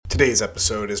Today's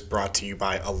episode is brought to you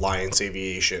by Alliance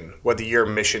Aviation. Whether your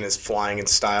mission is flying in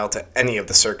style to any of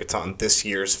the circuits on this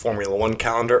year's Formula One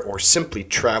calendar or simply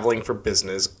traveling for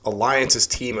business, Alliance's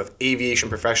team of aviation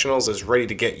professionals is ready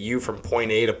to get you from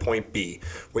point A to point B.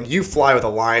 When you fly with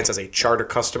Alliance as a charter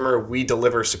customer, we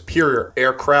deliver superior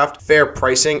aircraft, fair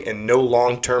pricing, and no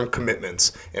long-term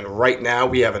commitments. And right now,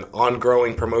 we have an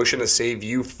ongoing promotion to save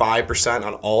you 5%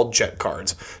 on all jet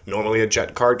cards. Normally, a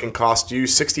jet card can cost you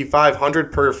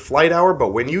 $6,500 per flight hour,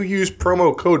 but when you use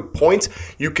promo code POINTS,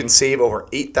 you can save over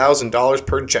 $8,000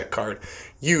 per jet card.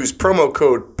 Use promo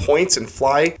code POINTS and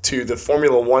fly to the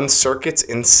Formula One circuits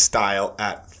in style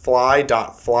at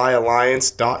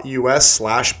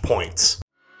fly.flyalliance.us/points.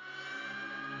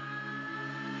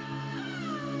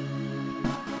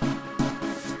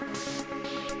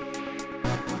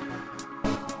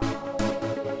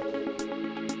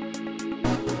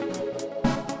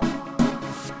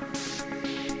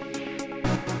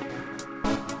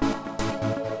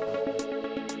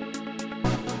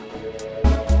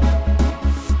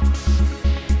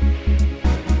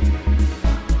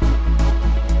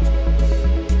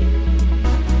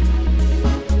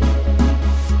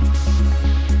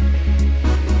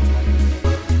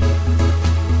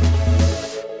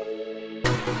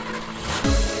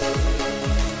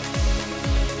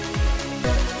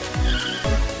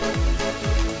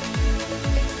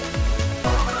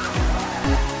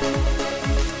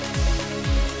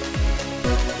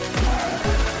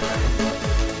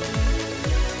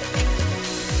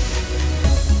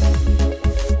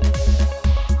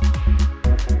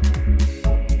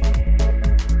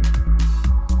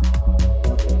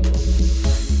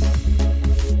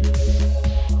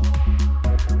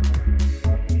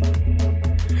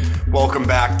 Welcome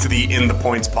back to the In the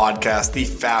Points podcast, the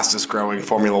fastest growing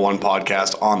Formula One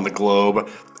podcast on the globe.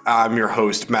 I'm your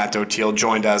host, Matt Dotiel,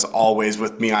 joined as always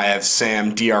with me. I have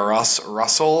Sam DRS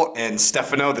Russell and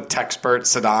Stefano, the Techspert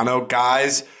Sedano.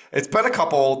 Guys, it's been a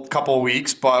couple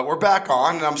weeks, but we're back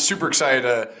on, and I'm super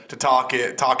excited to talk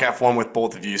F1 with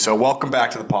both of you. So welcome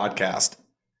back to the podcast.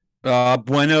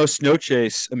 Buenos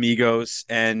noches, amigos,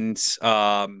 and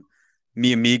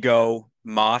mi amigo,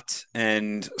 Mott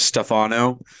and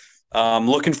Stefano.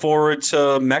 Looking forward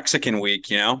to Mexican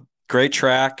week, great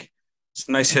track,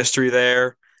 some nice history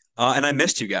there. And I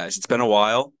missed you guys. It's been a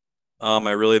while.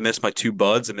 I really missed my two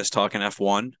buds. I missed talking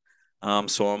F1.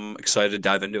 So I'm excited to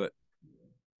dive into it.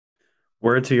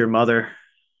 Word to your mother.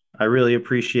 I really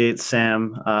appreciate,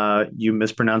 Sam, you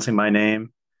mispronouncing my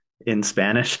name in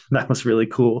Spanish. That was really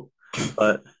cool.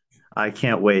 But I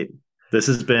can't wait. This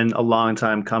has been a long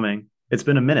time coming. It's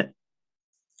been a minute.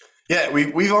 Yeah,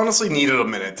 we've honestly needed a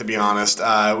minute, to be honest.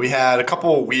 We had a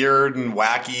couple weird and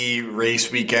wacky race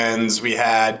weekends. We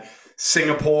had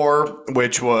Singapore,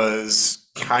 which was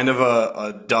kind of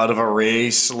a dud of a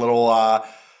race, a little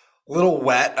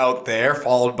wet out there,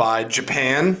 followed by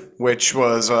Japan, which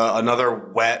was another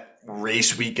wet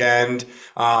race weekend.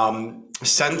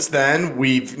 Since then,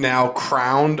 we've now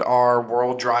crowned our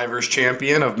World Drivers'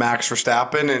 Champion of Max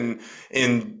Verstappen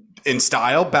in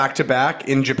style, back-to-back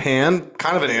in Japan.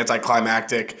 Kind of an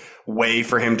anticlimactic way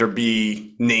for him to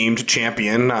be named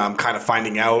champion, kind of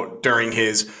finding out during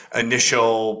his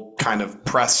initial kind of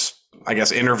press,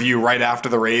 interview right after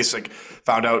the race.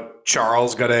 Found out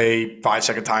Charles got a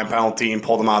 5-second time penalty and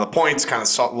pulled him out of the points, kind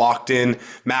of locked in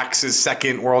Max's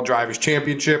second World Drivers'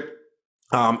 Championship.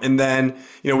 And then,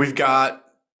 we've got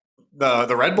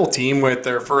the Red Bull team with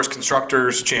their first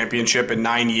Constructors' Championship in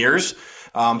 9 years,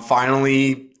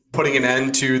 finally putting an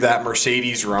end to that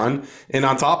Mercedes run. And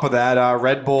on top of that,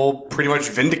 Red Bull pretty much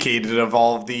vindicated of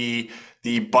all of the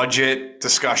budget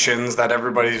discussions that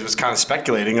everybody was kind of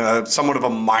speculating. Somewhat of a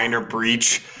minor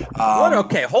breach. What?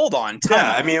 Okay, hold on.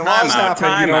 A lot's happened.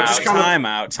 Time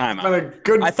out. I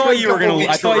thought you were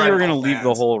gonna leave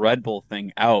the whole Red Bull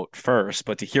thing out first,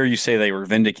 but to hear you say they were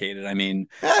vindicated,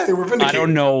 they were vindicated. I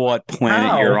don't know what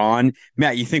planet you're on,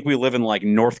 Matt. You think we live in like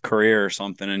North Korea or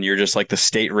something, and you're just like the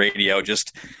state radio,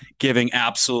 just giving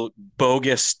absolute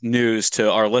bogus news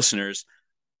to our listeners.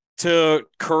 To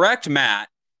correct Matt,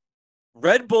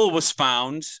 Red Bull was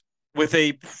found with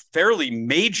a fairly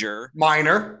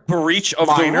minor breach of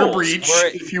the rules.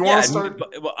 If you want to start,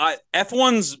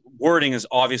 F1's wording is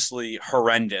obviously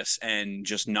horrendous and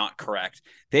just not correct.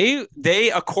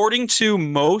 They according to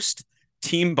most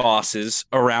team bosses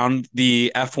around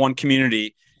the F1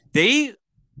 community, they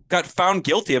got found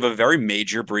guilty of a very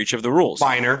major breach of the rules.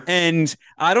 Minor. And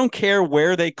I don't care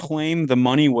where they claim the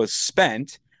money was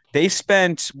spent. They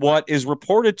spent what is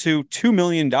reported to $2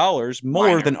 million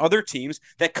more than other teams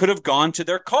that could have gone to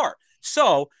their car.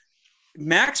 So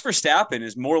Max Verstappen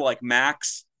is more like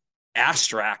Max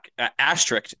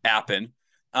asterisk happen.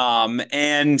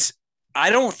 And I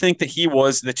don't think that he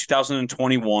was the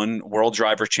 2021 World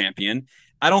Driver Champion.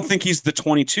 I don't think he's the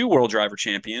 22 World Driver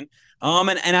Champion.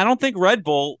 And I don't think Red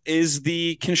Bull is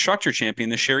the constructor champion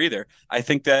this year either. I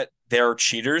think that they're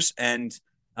cheaters, and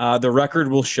the record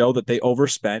will show that they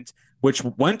overspent, which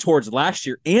went towards last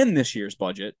year and this year's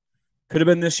budget. Could have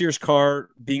been this year's car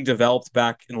being developed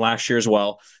back in last year as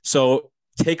well. So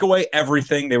take away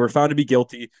everything. They were found to be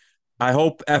guilty. I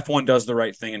hope F1 does the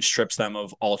right thing and strips them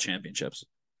of all championships.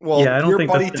 Well, yeah, your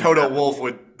buddy Toto Wolff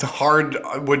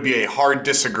would be a hard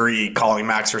disagree calling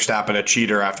Max Verstappen a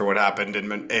cheater after what happened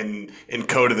in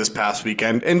COTA this past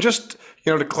weekend. And just,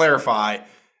 to clarify,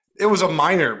 it was a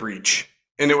minor breach,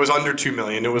 and it was under $2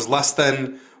 million. It was less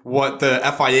than what the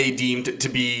FIA deemed to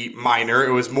be minor.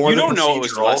 It was more than procedural. You don't know it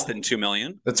was less than $2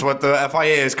 million. That's what the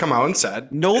FIA has come out and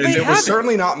said. No, they haven't. It was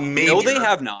certainly not major. No, they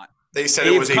have not. They said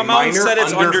it was a minor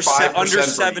under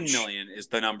 7 million is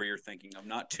the number you're thinking of,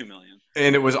 not 2 million.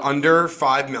 And it was under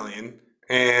 5 million.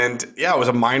 And yeah, it was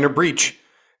a minor breach.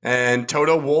 And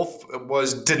Toto Wolff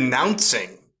was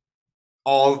denouncing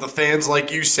all of the fans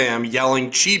like you, Sam, yelling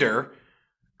cheater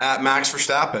at Max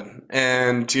Verstappen.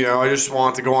 And, I just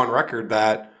want to go on record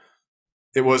that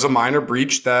it was a minor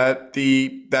breach that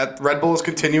Red Bull is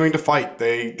continuing to fight.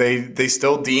 They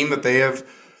still deem that they have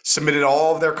submitted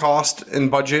all of their cost and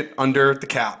budget under the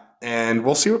cap, and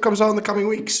we'll see what comes out in the coming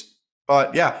weeks.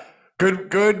 But yeah,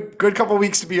 good couple of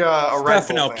weeks to be a Red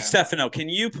Bull fan. Stefano, can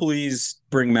you please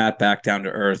bring Matt back down to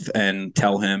earth and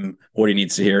tell him what he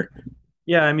needs to hear?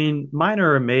 Yeah, I mean,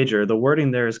 minor or major, the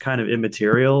wording there is kind of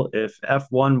immaterial. If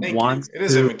F1 wants it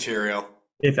is immaterial.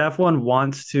 If F1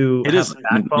 wants to have a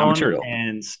backbone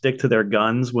and stick to their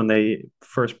guns when they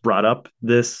first brought up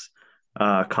this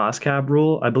cost cap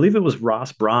rule, I believe it was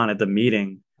Ross Brawn at the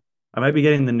meeting. I might be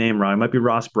getting the name wrong. It might be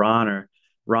Ross Brawn or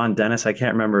Ron Dennis. I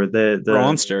can't remember. The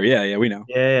Braunster. Yeah, we know.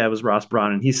 Yeah, it was Ross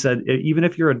Brawn. And he said, even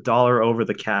if you're $1 over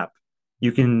the cap,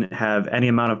 you can have any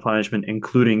amount of punishment,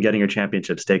 including getting your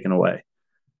championships taken away.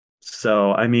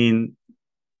 So, I mean,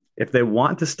 if they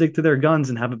want to stick to their guns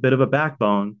and have a bit of a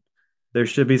backbone, there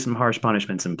should be some harsh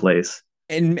punishments in place.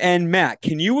 And Matt,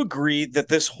 can you agree that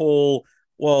this whole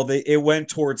it went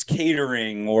towards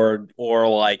catering or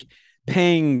like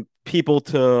paying people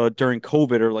during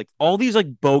COVID or like all these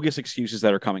like bogus excuses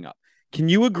that are coming up? Can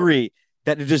you agree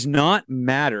that it does not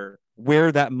matter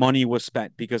where that money was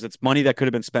spent because it's money that could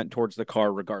have been spent towards the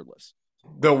car regardless?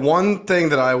 The one thing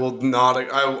that I'm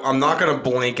not going to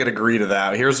blanket agree to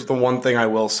that. Here's the one thing I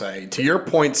will say. To your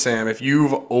point, Sam, if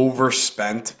you've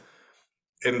overspent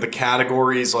in the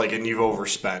categories, and you've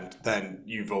overspent, then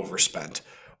you've overspent.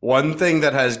 One thing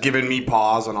that has given me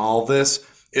pause on all of this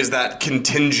is that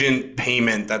contingent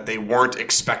payment that they weren't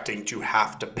expecting to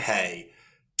have to pay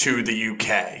to the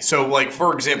UK. So,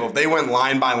 for example, if they went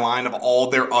line by line of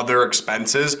all their other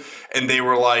expenses and they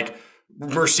were like,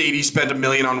 Mercedes spent $1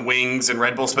 million on wings and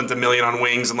Red Bull spent $1 million on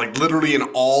wings, and literally in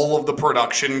all of the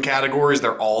production categories,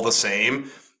 they're all the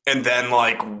same. And then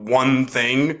one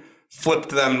thing flipped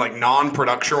them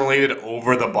non-production related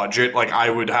over the budget, I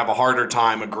would have a harder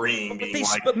time agreeing.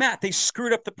 But Matt, they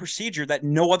screwed up the procedure that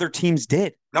no other teams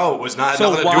did. No, it was not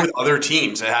nothing to do with other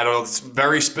teams. It had a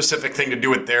very specific thing to do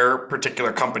with their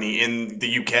particular company in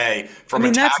the UK.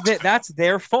 That's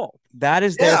their fault. That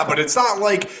is their fault. But it's not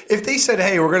if they said,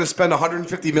 hey, we're going to spend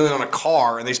 $150 million on a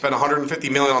car, and they spent $150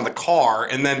 million on the car,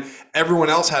 and then everyone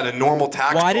else had a normal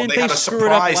tax bill. Why didn't they had a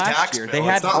surprise tax year? bill. They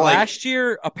had last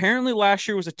year. Apparently, last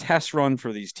year was a test run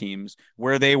for these teams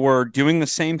where they were doing the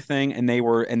same thing, and they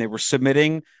were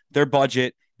submitting their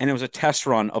budget, and it was a test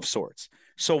run of sorts.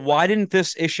 So why didn't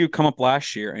this issue come up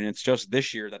last year, and it's just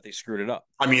this year that they screwed it up?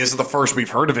 I mean, this is the first we've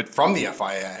heard of it from the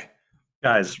FIA.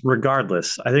 Guys,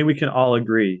 regardless, I think we can all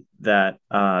agree that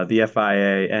the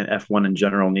FIA and F1 in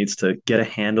general needs to get a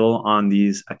handle on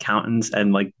these accountants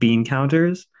and bean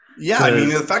counters. Yeah, I mean,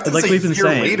 the fact that it's a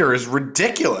year later is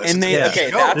ridiculous. And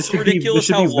that's ridiculous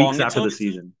how long it after took. The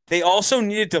season. They also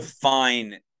needed to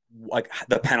fine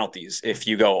the penalties if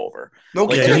you go over.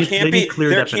 Okay, there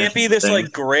can't be this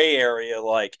gray area.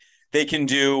 They can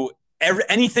do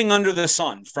anything under the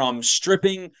sun, from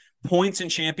stripping points and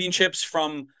championships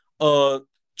from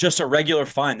just a regular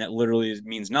fine that literally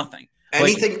means nothing.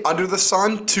 Anything under the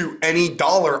sun to any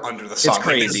dollar under the sun. It's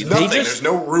crazy. There's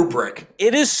no rubric.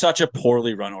 It is such a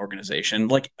poorly run organization.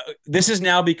 This is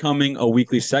now becoming a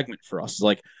weekly segment for us.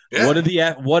 What did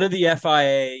the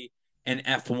FIA and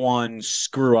F1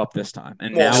 screw up this time?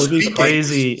 And now it'll be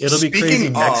crazy. It'll be crazy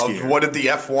next year. What did the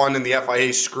F1 and the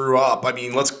FIA screw up? I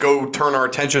mean, let's go turn our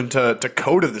attention to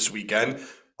COTA this weekend.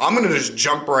 I'm going to just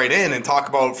jump right in and talk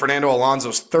about Fernando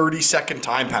Alonso's 30-second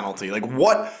time penalty. Like,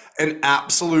 what an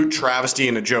absolute travesty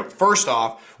and a joke. First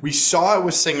off, we saw it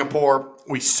with Singapore.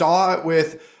 We saw it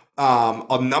with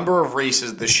a number of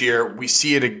races this year. We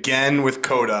see it again with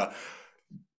COTA.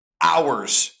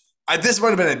 Hours. This might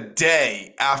have been a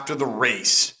day after the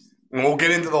race. And we'll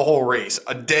get into the whole race.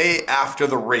 A day after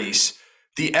the race,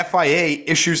 the FIA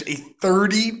issues a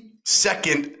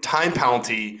 30-second time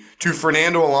penalty to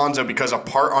Fernando Alonso because a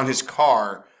part on his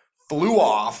car flew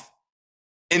off,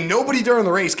 and nobody during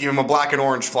the race gave him a black and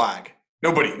orange flag.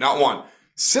 Nobody, not one.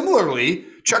 Similarly,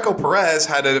 Checo Perez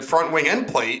had a front wing end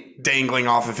plate dangling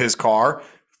off of his car,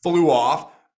 flew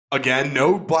off. Again,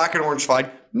 no black and orange flag,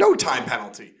 no time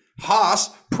penalty. Haas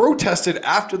protested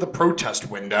after the protest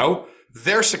window.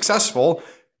 They're successful,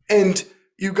 and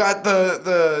you got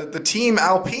the team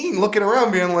Alpine looking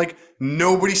around being like,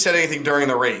 nobody said anything during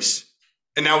the race.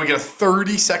 And now we get a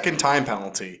 30-second time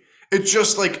penalty. It's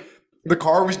just like the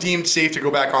car was deemed safe to go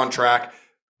back on track.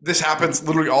 This happens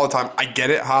literally all the time. I get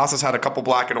it. Haas has had a couple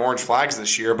black and orange flags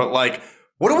this year, but like,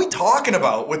 what are we talking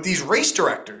about with these race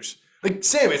directors? Like,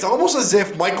 Sam, it's almost as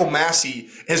if Michael Massey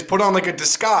has put on like a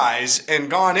disguise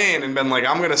and gone in and been like,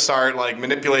 I'm going to start like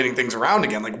manipulating things around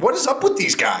again. Like, what is up with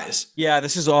these guys? Yeah,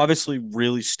 this is obviously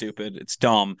really stupid. It's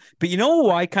dumb. But you know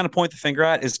who I kind of point the finger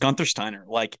at is Gunther Steiner.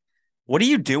 Like, what are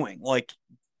you doing? Like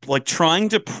trying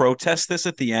to protest this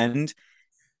at the end.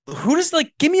 Who does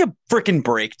give me a freaking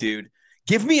break, dude?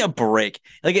 Give me a break.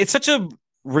 Like, it's such a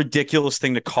ridiculous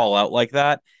thing to call out like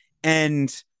that.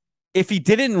 And if he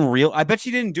did it I bet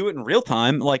you didn't do it in real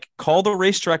time. Like, call the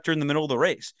race director in the middle of the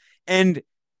race. And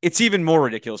it's even more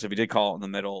ridiculous if he did call it in the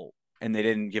middle and they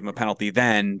didn't give him a penalty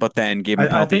then, but then gave him a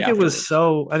penalty. I think it was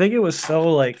so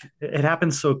like it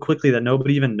happened so quickly that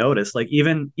nobody even noticed. Like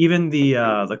even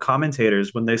the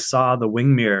commentators, when they saw the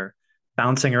wing mirror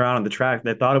bouncing around on the track,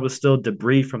 they thought it was still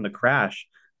debris from the crash,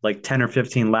 like 10 or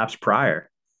 15 laps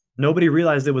prior. Nobody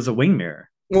realized it was a wing mirror.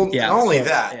 Well, yeah, not only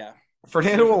that,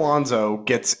 Fernando Alonso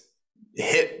gets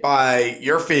hit by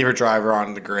your favorite driver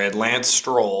on the grid, Lance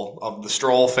Stroll of the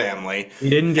Stroll family. He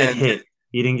didn't get hit.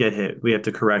 He didn't get hit. We have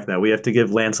to correct that. We have to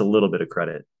give Lance a little bit of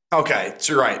credit. Okay,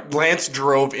 so you're right. Lance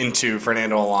drove into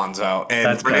Fernando Alonso, and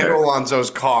That's Fernando better.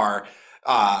 Alonso's car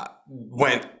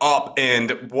went up,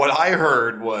 and what I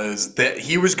heard was that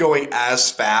he was going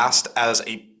as fast as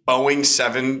a Boeing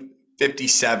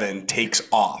 757 takes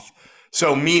off.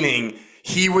 So meaning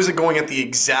he was going at the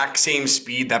exact same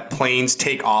speed that planes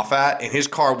take off at, and his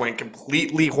car went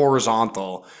completely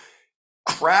horizontal,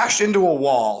 crashed into a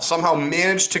wall, somehow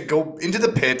managed to go into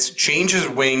the pits, change his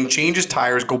wing, change his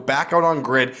tires, go back out on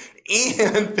grid,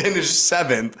 and finish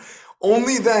 7th.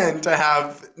 Only then to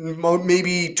have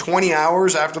maybe 20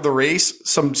 hours after the race,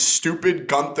 some stupid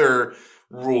Gunther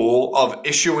rule of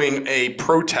issuing a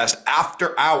protest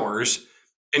after hours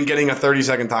and getting a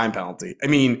 30-second time penalty. I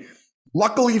mean,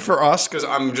 luckily for us, because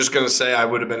I'm just going to say I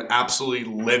would have been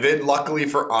absolutely livid. Luckily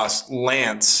for us,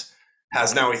 Lance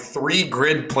has now a 3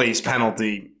 grid place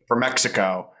penalty for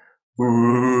Mexico.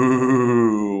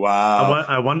 Ooh, wow.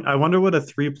 I wonder what a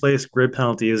 3-place grid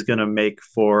penalty is going to make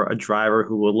for a driver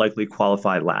who will likely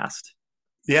qualify last.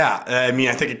 Yeah, I mean,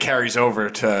 I think it carries over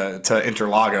to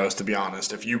Interlagos, to be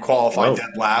honest. If you qualify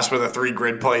dead last with a 3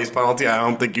 grid place penalty, I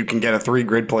don't think you can get a 3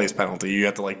 grid place penalty. You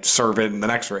have to serve it in the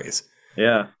next race.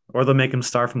 Yeah, or they'll make him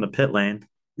start from the pit lane.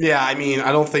 Yeah, I mean,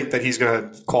 I don't think that he's going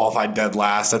to qualify dead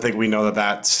last. I think we know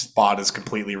that spot is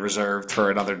completely reserved for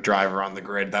another driver on the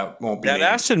grid that won't be. That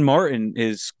Aston Martin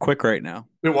is quick right now.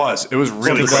 It was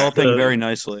really quick. Developing very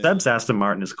nicely. Seb's Aston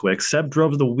Martin is quick. Seb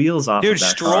drove the wheels off. Dude, of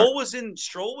that Stroll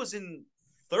car. was in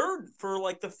third for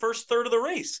the first third of the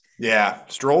race. Yeah,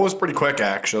 Stroll was pretty quick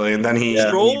actually, and then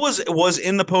Stroll was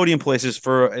in the podium places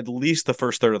for at least the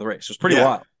first third of the race. It was pretty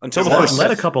wild until the first.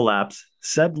 Led a couple laps.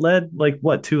 Seb led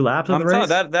 2 laps of the race.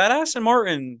 That Aston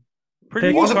Martin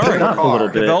pretty good car. A little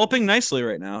bit. Developing nicely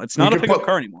right now. It's not a pickup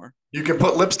car anymore. You can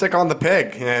put lipstick on the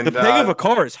pig, and the pig of a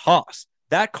car is Haas.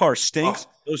 That car stinks.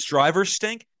 Those drivers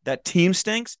stink. That team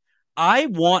stinks. I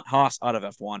want Haas out of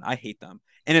F1. I hate them.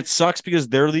 And it sucks because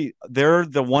they're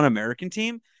the one American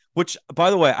team, which,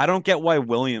 by the way, I don't get why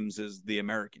Williams is the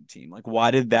American team. Why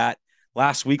did that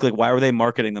last week? Why were they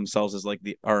marketing themselves as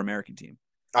our American team?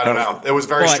 I don't know. It was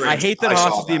very strange. I hate that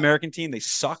Haas is the American team. They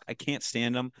suck. I can't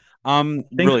stand them. I think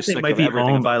really they might be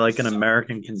owned by an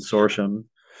American consortium.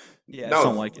 Yeah, I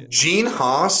don't like it. Gene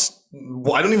Haas,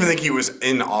 I don't even think he was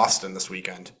in Austin this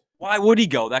weekend. Why would he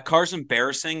go? That car's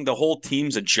embarrassing. The whole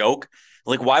team's a joke.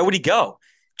 Why would he go?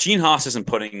 Gene Haas isn't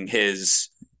putting his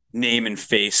name and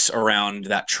face around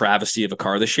that travesty of a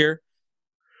car this year.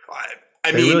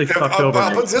 I They mean, really fucked over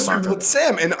I'll Mick put this Schumacher. with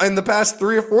Sam. In the past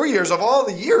 3 or 4 years, of all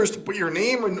the years to put your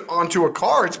name onto a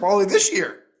car, it's probably this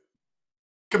year.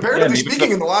 Comparatively maybe it's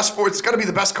speaking, in the last 4, it's got to be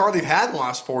the best car they've had in the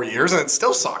last 4 years, and it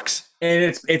still sucks. And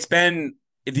it's been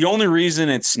the only reason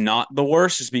it's not the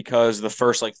worst is because the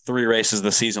first like 3 races of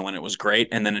the season when it was great,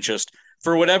 and then it just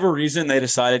for whatever reason they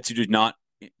decided to do not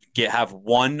have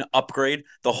one upgrade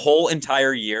the whole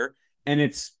entire year, and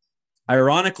it's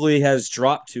ironically has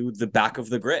dropped to the back of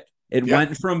the grid. It Yeah.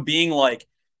 went from being like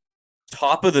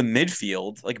top of the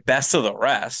midfield, like best of the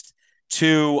rest,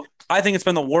 to I think it's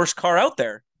been the worst car out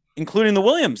there, including the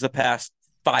Williams the past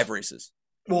 5 races.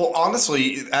 Well,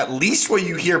 honestly, at least what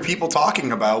you hear people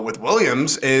talking about with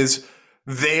Williams is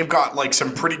they've got like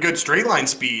some pretty good straight line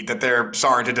speed that they're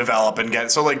starting to develop and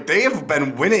get. So like they have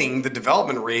been winning the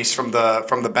development race from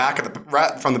the back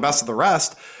of from the best of the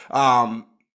rest.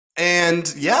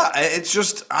 And yeah, it's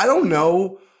just I don't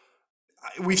know.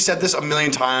 We've said this a million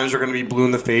times. We're going to be blue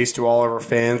in the face to all of our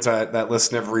fans that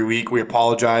listen every week. We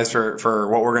apologize for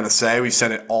what we're going to say. We've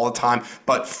said it all the time.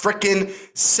 But frickin'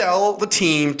 sell the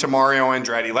team to Mario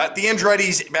Andretti. Let the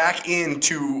Andrettis back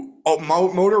into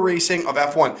motor racing of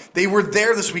F1. They were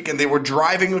there this weekend. They were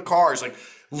driving the cars. Like,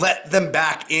 let them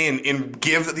back in and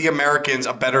give the Americans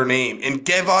a better name. And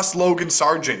give us Logan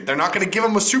Sargent. They're not going to give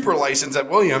him a super license at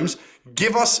Williams.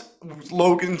 Give us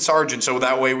Logan Sargent so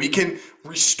that way we can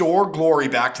restore glory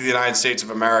back to the United States of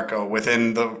America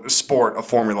within the sport of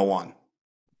Formula One.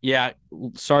 Yeah,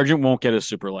 Sargent won't get a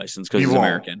super license because he's won't.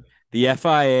 American. The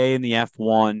FIA and the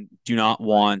F1 do not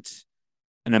want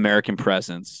an American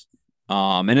presence,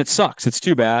 and it sucks. It's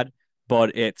too bad,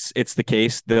 but it's the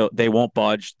case. They won't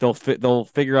budge. They'll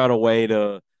figure out a way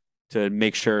to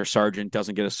make sure Sargent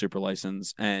doesn't get a super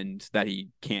license and that he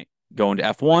can't go into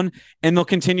F1, and they'll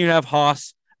continue to have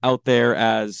Haas out there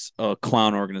as a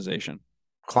clown organization.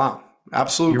 Clown.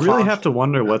 Absolute You clown. really have to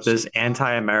wonder what this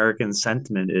anti-American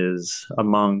sentiment is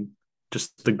among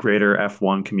just the greater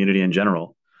F1 community in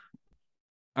general.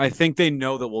 I think they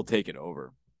know that we'll take it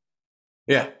over.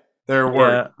 Yeah, they're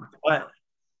worried.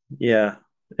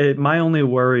 My only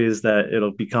worry is that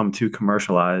it'll become too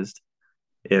commercialized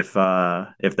if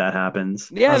that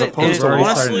happens. Yeah, As opposed to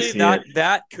honestly, that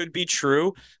that could be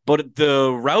true. But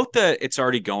the route that it's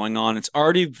already going on, it's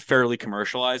already fairly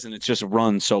commercialized, and it's just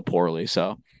run so poorly.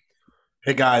 So,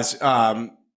 Hey guys,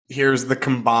 here's the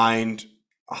combined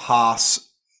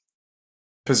Haas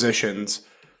positions: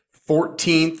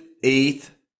 14th,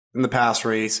 8th in the pass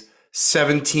race,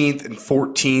 17th and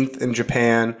 14th in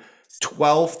Japan,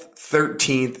 12th,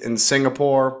 13th in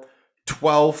Singapore,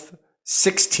 12th,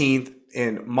 16th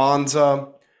in Monza,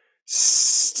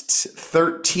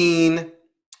 13,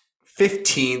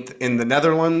 15th in the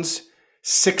Netherlands,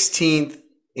 16th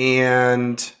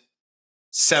and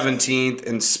 17th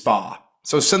in Spa.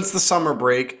 So since the summer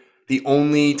break, the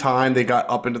only time they got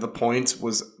up into the points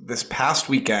was this past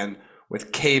weekend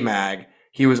with K-Mag.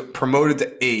 He was promoted to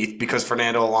 8th because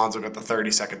Fernando Alonso got the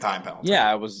 30-second time penalty.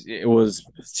 yeah, it was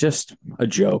just a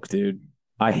joke, dude.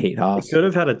 I hate Haas. could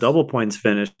have had a double points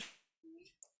finish,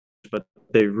 but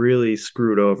they really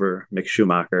screwed over Mick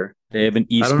Schumacher. They have an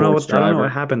I don't know driver.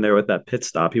 what happened there with that pit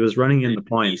stop. He was running in the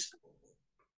points.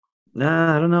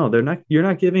 Nah, I don't know. You're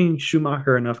not giving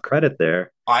Schumacher enough credit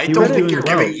there. I He don't was think doing you're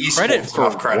well. giving Credit esports for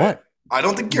enough credit. what? I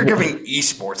don't think you're giving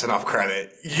esports enough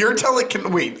credit. You're telling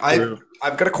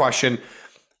I've got a question.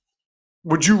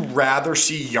 Would you rather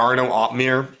see Jarno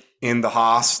Opmeer in the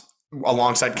Haas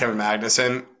alongside Kevin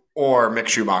Magnussen or Mick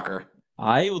Schumacher?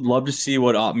 I would love to see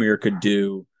what Otmir could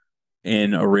do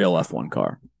in a real F1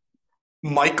 car.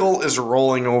 Michael is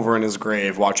rolling over in his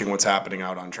grave watching what's happening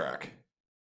out on track.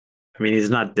 I mean, he's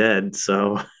not dead,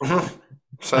 so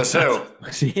Says who?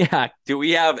 Yeah, do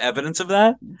we have evidence of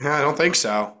that? Yeah, I don't think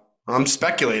so. I'm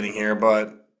speculating here,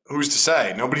 but who's to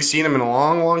say? Nobody's seen him in a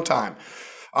long, long time.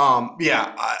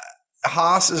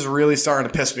 Haas is really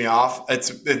starting to piss me off.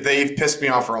 They've pissed me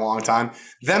off for a long time.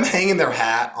 Them hanging their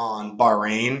hat on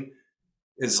Bahrain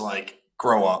is like,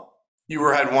 grow up. You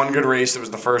had one good race. It was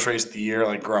the first race of the year.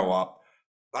 Like, grow up.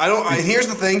 Here's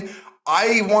the thing.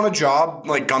 I want a job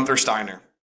like Gunther Steiner.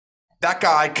 That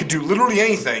guy could do literally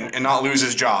anything and not lose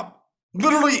his job.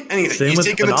 Literally anything. Same He's with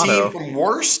taken the Donato. team from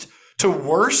worst to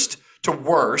worst to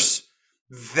worse.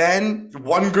 Then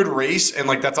one good race, and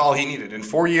like that's all he needed. In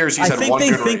 4 years, he's had one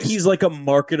good race. I think he's like a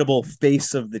marketable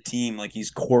face of the team. Like he's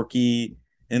quirky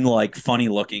and like funny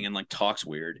looking and like talks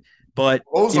weird. But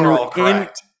Those are all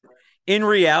correct. In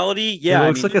reality, yeah, he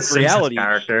looks like a Simpsons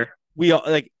character. We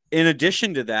like. In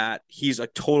addition to that, he's a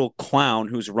total clown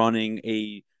who's running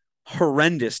a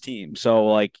horrendous team. So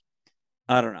like,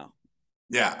 I don't know.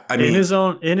 Yeah, I mean,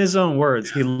 in his own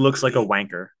words, he looks like a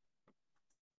wanker.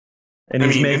 And I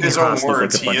he's mean, in making his own Haas look like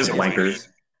words, a he bunch is of a whiny. wankers.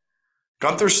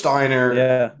 Gunther Steiner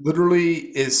Yeah. literally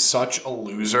is such a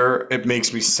loser. It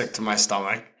makes me sick to my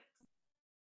stomach.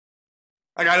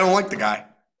 Like, I don't like the guy.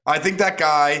 I think that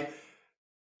guy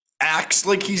acts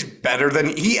like he's better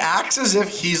than he acts as if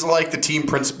he's like the team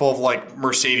principal of like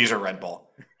Mercedes or Red Bull.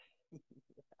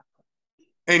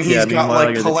 And he's got meanwhile, like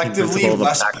you're the team collectively principal of a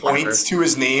less pack points to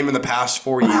his name in the past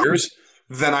 4 years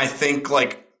than I think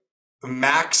like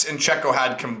Max and Checo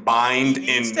had combined He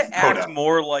needs in to act COTA.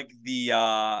 more like the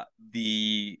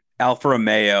Alfa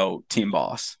Romeo team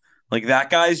boss. Like that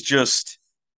guy's just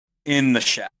in the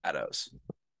shadows.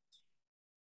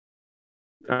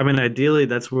 I mean, ideally,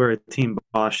 that's where a team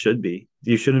boss should be.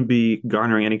 You shouldn't be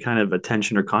garnering any kind of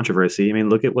attention or controversy. I mean,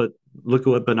 look at what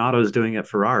Bonotto is doing at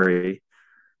Ferrari.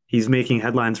 He's making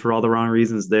headlines for all the wrong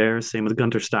reasons there. Same with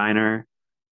Gunter Steiner.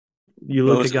 You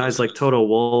look at guys like Toto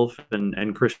Wolff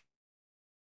and Christian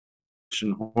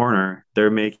Horner. They're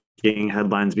making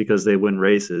headlines because they win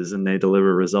races and they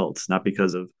deliver results, not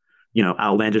because of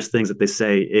outlandish things that they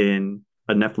say in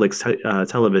a Netflix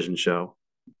television show,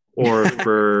 or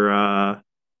for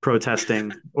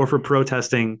protesting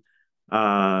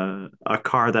a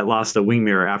car that lost a wing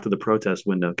mirror after the protest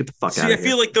window. Get the fuck out I of here.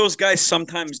 feel like those guys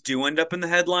sometimes do end up in the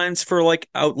headlines for like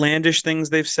outlandish things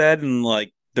they've said and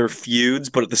like their feuds,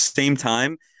 but at the same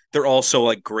time, they're also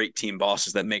like great team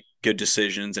bosses that make good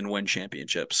decisions and win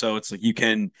championships. So it's like you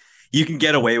can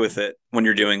get away with it when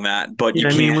you're doing that, but Yeah,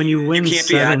 I mean, when you win can't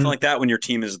be acting like that when your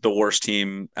team is the worst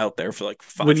team out there for like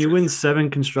 5 when you years. win 7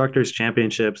 constructors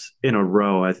championships in a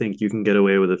row, I think you can get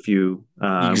away with a few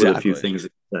things to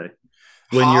say.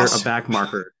 When you're a back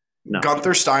marker, no.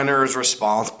 Gunther Steiner is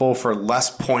responsible for less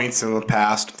points in the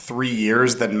past 3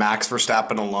 years than Max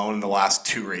Verstappen alone in the last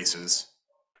 2 races.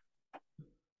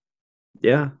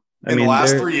 Yeah. In the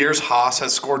last 3 years, Haas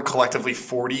has scored collectively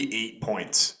 48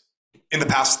 points in the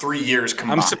past 3 years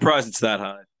combined. I'm surprised it's that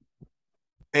high.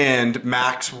 And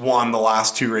Max won the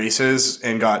last 2 races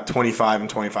and got 25 and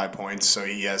 25 points. So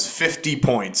he has 50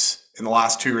 points in the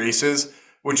last 2 races,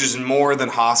 which is more than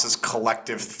Haas's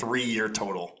collective 3-year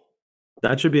total.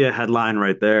 That should be a headline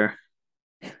right there.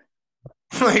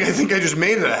 Like, I think I just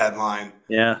made it a headline.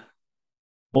 Yeah.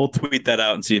 We'll tweet that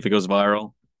out and see if it goes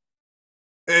viral.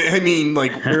 I mean,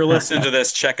 like, if you're listening to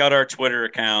this, check out our Twitter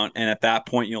account, and at that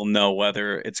point, you'll know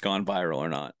whether it's gone viral or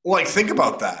not. Like, think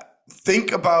about that.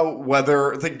 Think about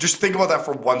whether, like, just think about that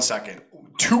for 1 second.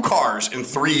 2 cars in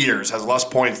 3 years has less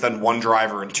points than 1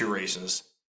 driver in 2 races.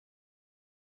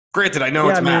 Granted, I know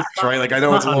it's Max, right? Like, I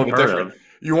know it's a little bit different.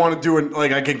 You want to do it,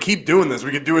 like, I can keep doing this.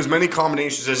 We could do as many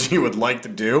combinations as you would like to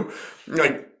do.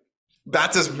 Like,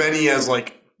 that's as many as,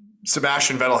 like,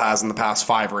 Sebastian Vettel has in the past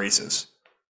 5 races.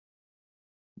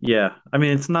 Yeah, I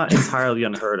mean, it's not entirely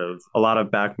unheard of. A lot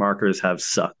of back markers have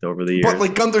sucked over the years. But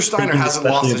like Gunther Steiner hasn't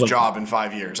lost his job in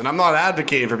 5 years. And I'm not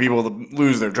advocating for people to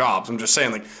lose their jobs. I'm just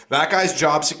saying, like, that guy's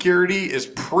job security is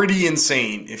pretty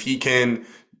insane if he can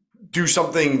do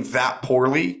something that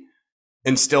poorly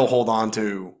and still hold on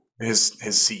to his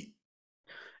seat.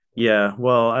 Yeah,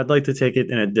 well, I'd like to take it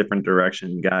in a different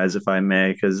direction, guys, if I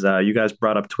may, because you guys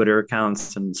brought up Twitter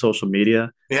accounts and social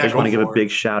media. Yeah, I just want to give a big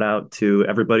shout out to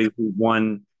everybody who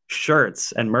won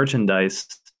shirts and merchandise.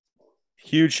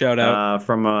 Huge shout out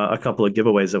from a couple of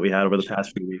giveaways that we had over the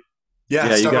past few weeks.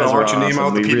 Yeah, you guys are awesome. Name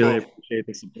out the people. We really appreciate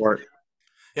the support.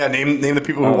 Yeah, name the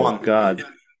people who won. Oh, God.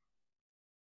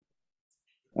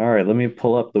 All right, let me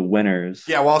pull up the winners.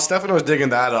 Yeah, while Stefano's digging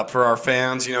that up for our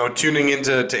fans, tuning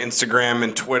into Instagram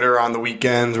and Twitter on the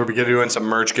weekends, we'll be doing some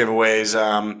merch giveaways.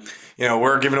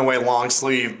 We're giving away long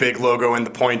sleeve, big logo in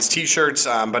the points t-shirts.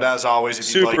 But as always,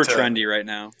 if you'd like to, super trendy right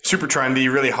now. Super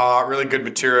trendy, really hot, really good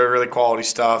material, really quality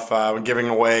stuff. We're giving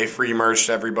away free merch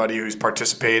to everybody who's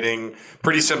participating.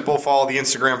 Pretty simple. Follow the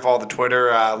Instagram, follow the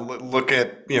Twitter. Look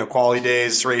at quality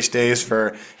days, race days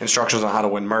for instructions on how to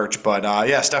win merch. But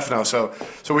yeah, Stefano. So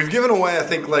we've given away, I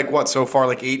think, so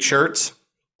far 8 shirts,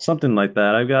 something like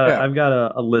that. I've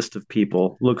got a list of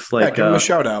people. Looks like give them a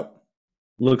shout out.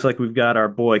 Looks like we've got our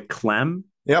boy Clem.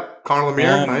 Yep, Connor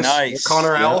Lemire, nice.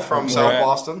 Connor L from South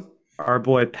Boston. Our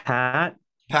boy Pat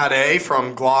A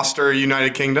from Gloucester,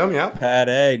 United Kingdom. Yep. Pat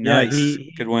A, nice. Yeah,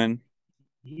 good win.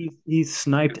 He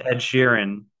sniped Ed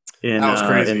Sheeran in that was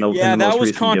crazy. That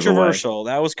was controversial.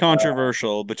 Giveaway. That was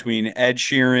controversial between Ed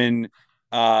Sheeran,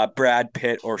 Brad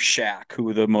Pitt, or Shaq,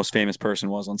 who the most famous person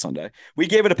was on Sunday. We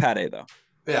gave it a Pat A though.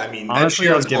 Yeah, I mean, honestly,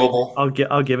 Ed Sheeran's global.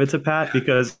 I'll give it to Pat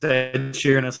because Ed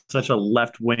Sheeran is such a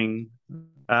left wing,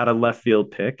 out of left field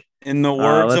pick. In the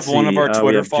words of one of our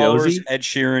Twitter followers, Ed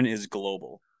Sheeran is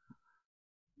global.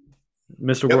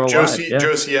 Mr. Worldwide.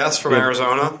 Josie S from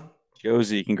Arizona.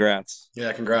 Josie, congrats.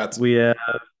 Yeah, congrats. We have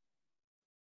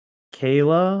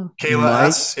Kayla Mike.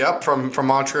 S. Yep, from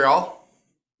Montreal.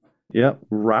 Yep.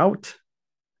 Route.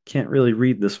 Can't really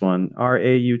read this one. Raut.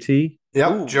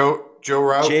 Yep, Ooh, Joe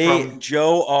Rout from.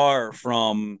 Joe R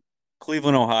from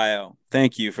Cleveland, Ohio.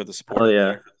 Thank you for the Oh support.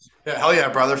 yeah. Yeah, hell yeah,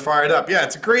 brother. Fire it up. Yeah,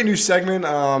 it's a great new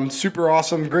segment. Super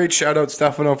awesome. Great shout out,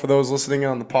 Stefano, for those listening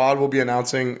on the pod. We'll be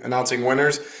announcing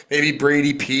winners. Maybe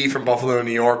Brady P from Buffalo,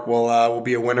 New York will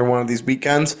be a winner one of these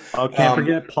weekends. Oh, can't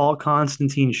forget Paul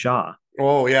Constantine Shaw.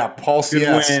 Oh yeah, Paul Good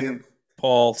CS. win,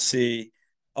 Paul C.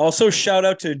 Also, shout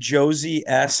out to Josie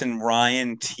S. and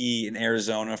Ryan T. in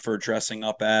Arizona for dressing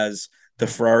up as the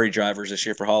Ferrari drivers this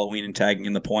year for Halloween and tagging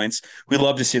in the points. We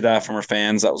love to see that from our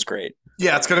fans. That was great.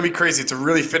 Yeah, it's going to be crazy. It's a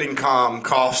really fitting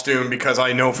costume because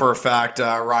I know for a fact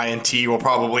Ryan T will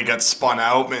probably get spun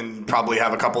out and probably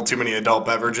have a couple too many adult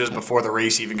beverages before the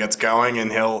race even gets going,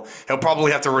 and he'll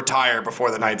probably have to retire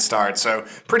before the night starts. So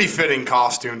pretty fitting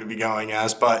costume to be going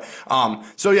as. But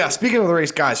so yeah, speaking of the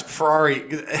race, guys,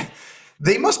 Ferrari.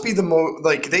 They must be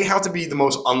they have to be the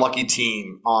most unlucky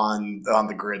team on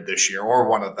the grid this year, or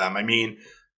one of them. I mean,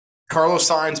 Carlos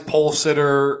Sainz, pole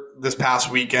sitter this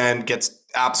past weekend, gets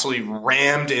absolutely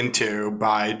rammed into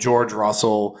by George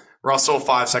Russell. Russell,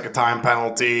 5-second time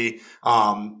penalty.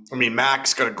 I mean,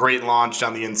 Max got a great launch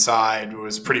down the inside. It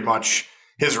was pretty much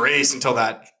his race until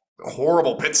that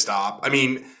horrible pit stop. I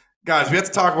mean, guys, we have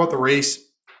to talk about the race.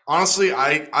 Honestly,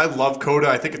 I love COTA.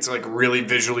 I think it's like really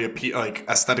visually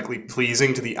aesthetically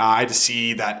pleasing to the eye to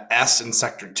see that S in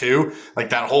Sector 2. Like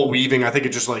that whole weaving, I think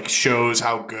it just like shows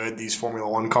how good these Formula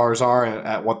 1 cars are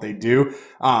at what they do.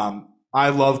 I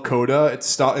love COTA.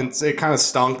 It kind of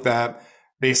stunk that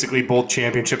basically both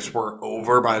championships were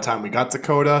over by the time we got to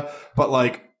COTA, but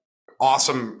like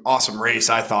awesome race.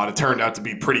 I thought it turned out to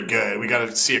be pretty good. We got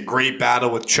to see a great battle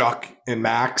with Chuck and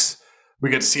Max. We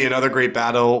get to see another great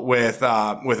battle with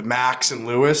Max and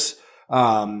Lewis.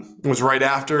 It was right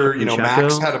after,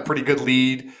 Max had a pretty good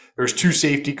lead. There's two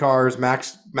safety cars.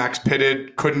 Max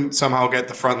pitted, couldn't somehow get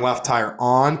the front left tire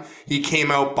on. He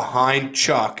came out behind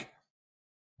Chuck,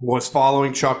 was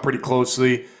following Chuck pretty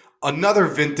closely. Another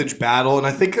vintage battle, and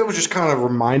I think it was just kind of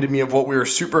reminded me of what we were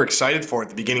super excited for at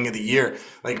the beginning of the year.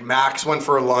 Like Max went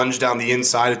for a lunge down the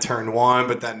inside of turn 1,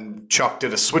 but then Chuck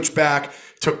did a switchback,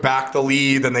 took back the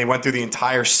lead, then they went through the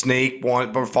entire snake,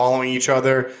 following each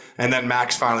other, and then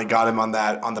Max finally got him on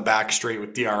the back straight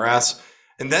with DRS.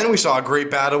 And then we saw a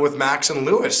great battle with Max and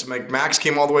Lewis. Like Max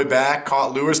came all the way back,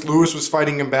 caught Lewis. Lewis was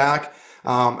fighting him back.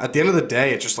 At the end of the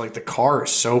day, it's just like the car is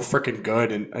so freaking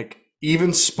good, and like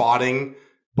even spotting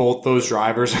both those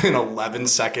drivers in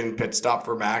 11-second pit stop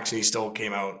for Max, and he still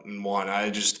came out and won.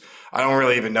 I don't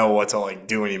really even know what to like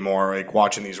do anymore. Like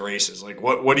watching these races, like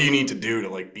what do you need to do to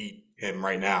like beat him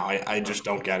right now? I just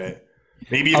don't get it.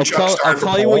 Maybe if Chuck started for pole.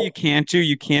 I'll tell you what you can't do.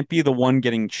 You can't be the one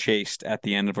getting chased at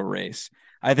the end of a race.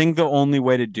 I think the only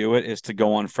way to do it is to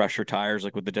go on fresher tires,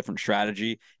 like with a different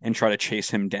strategy, and try to chase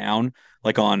him down,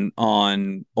 like on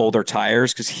older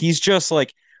tires, because he's just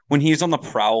like when he's on the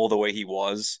prowl the way he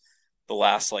was the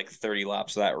last like 30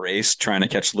 laps of that race trying to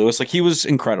catch Lewis, like he was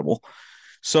incredible.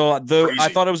 So I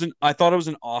thought it was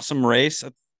an awesome race.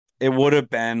 It would have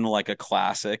been like a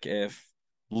classic if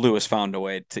Lewis found a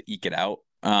way to eke it out.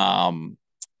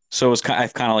 So it was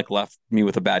I've kind of like left me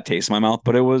with a bad taste in my mouth,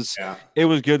 but it was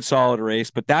good, solid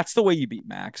race. But that's the way you beat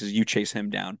Max, is you chase him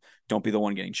down. Don't be the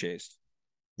one getting chased.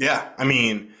 Yeah, I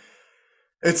mean,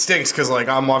 it stinks because like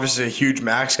I'm obviously a huge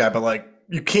Max guy, but like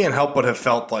you can't help but have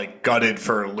felt like gutted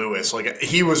for Lewis. Like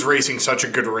he was racing such a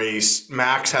good race.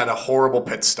 Max had a horrible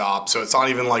pit stop, so it's not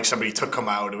even like somebody took him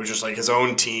out. It was just like his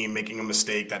own team making a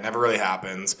mistake that never really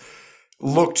happens.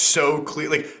 Looked so clear.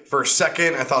 Like for a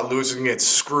second, I thought Lewis was going to get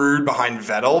screwed behind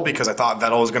Vettel because I thought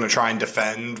Vettel was going to try and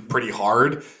defend pretty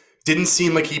hard. Didn't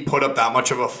seem like he put up that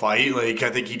much of a fight. Like I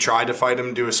think he tried to fight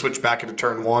him, do a switch back into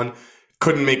turn 1.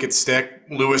 Couldn't make it stick.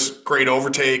 Lewis, great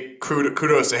overtake.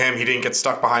 Kudos to him. He didn't get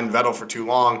stuck behind Vettel for too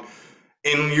long.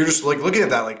 And you're just like looking at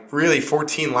that, like really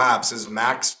 14 laps is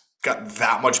Max got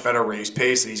that much better race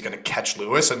pace that he's going to catch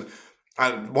Lewis. And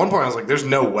at one point I was like, there's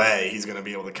no way he's going to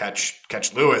be able to catch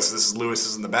Lewis. Lewis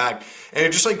is in the bag. And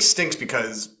it just like stinks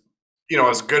because,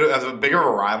 as good as a bigger of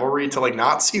a rivalry to like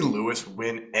not see Lewis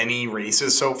win any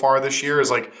races so far this year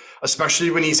is like, especially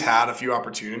when he's had a few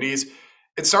opportunities,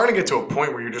 it's starting to get to a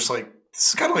point where you're just like, this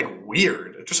is kind of like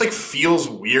weird. It just like feels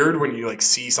weird when you like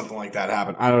see something like that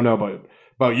happen. I don't know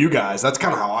about you guys. That's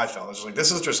kind of how I felt. It's just like,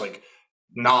 this is just like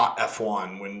not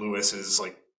F1 when Lewis is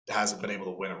like hasn't been able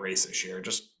to win a race this year. It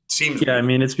just seems Yeah, weird. I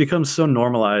mean, it's become so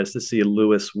normalized to see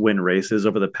Lewis win races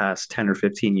over the past 10 or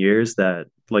 15 years that,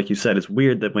 like you said, it's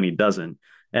weird that when he doesn't,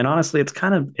 And honestly, it's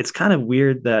kind of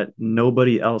weird that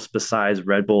nobody else besides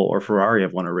Red Bull or Ferrari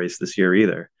have won a race this year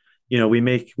either. We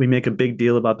make a big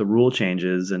deal about the rule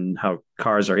changes and how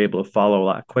cars are able to follow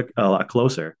a lot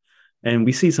closer. And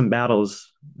we see some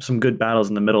good battles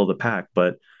in the middle of the pack,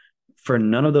 but for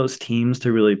none of those teams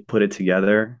to really put it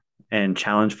together and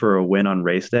challenge for a win on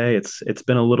race day, it's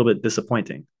been a little bit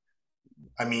disappointing.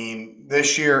 I mean,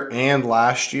 this year and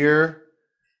last year,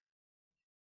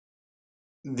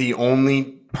 the only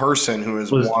person who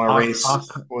has Was won a race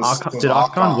was Did Ocon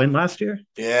Ocon. win last year?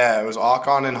 Yeah, it was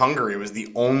Ocon in Hungary. It was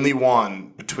the only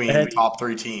one between the And top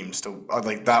three teams to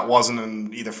like that wasn't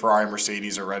in either Ferrari,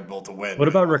 Mercedes, or Red Bull to win. what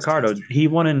about Ricardo? He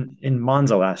won in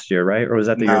Monza last year, right? Or was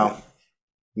that the year No, before?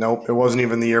 nope, it wasn't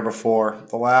even the year before.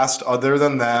 The last, other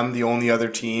than them, the only other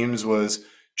teams was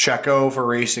Checo for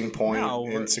Racing Point No,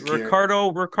 and Secure. Yeah, Ricardo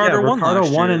won Ricardo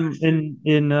last won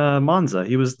year. in Monza.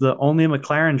 He was the only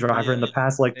McLaren driver Yeah, in the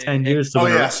past like 10 and years to Oh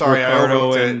win a yeah, race. sorry, I Ricardo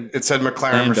overlooked and it. It said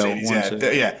McLaren, Lando Mercedes. won Yeah,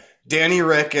 too. Yeah. Danny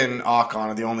Rick and Ocon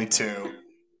are the only two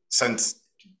since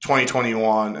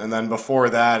 2021, and then before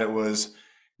that it was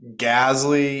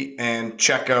Gasly and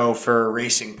Checo for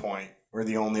Racing Point were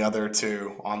the only other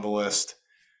two on the list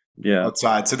Yeah.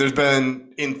 outside. So there's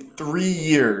been in 3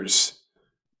 years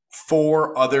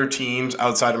four other teams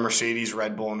outside of Mercedes,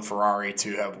 Red Bull, and Ferrari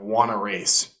to have won a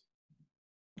race.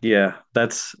 Yeah,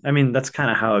 that's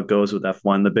kind of how it goes with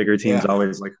F1. The bigger teams Yeah.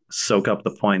 always like soak up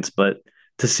the points, but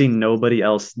to see nobody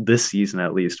else this season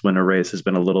at least win a race has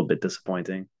been a little bit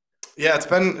disappointing. Yeah, it's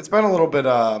been a little bit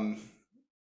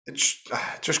it's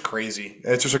just crazy.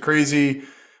 It's just a crazy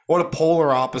what a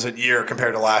polar opposite year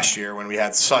compared to last year when we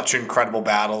had such incredible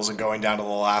battles and going down to the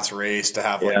last race to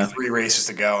have like Yeah. three races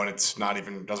to go and it's not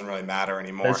even doesn't really matter That's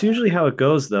anymore. usually how it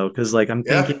goes though, because like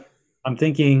Yeah. I'm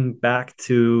thinking back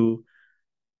to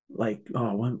like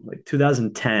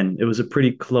 2010. It was a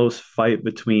pretty close fight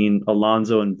between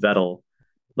Alonso and Vettel,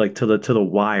 like to the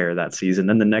wire that season.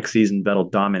 Then the next season, Vettel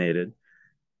dominated.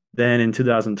 Then in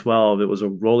 2012, it was a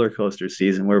roller coaster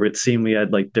season where it seemed we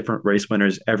had like different race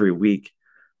winners every week.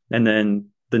 And then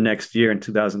the next year in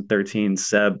 2013,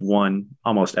 Seb won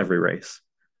almost every race.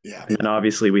 Yeah. And then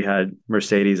obviously we had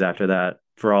Mercedes after that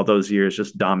for all those years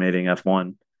just dominating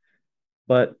F1.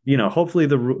 But hopefully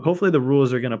the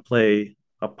rules are going to play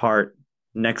a part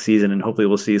next season, and hopefully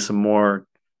we'll see some more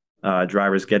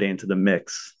drivers getting into the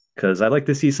mix because I'd like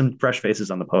to see some fresh faces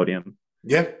on the podium.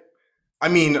 Yeah. I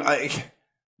mean,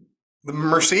 the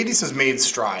Mercedes has made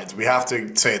strides. We have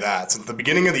to say that. Since the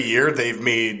beginning of the year, they've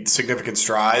made significant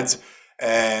strides.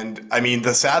 And I mean,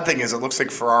 the sad thing is, it looks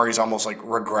like Ferrari's almost like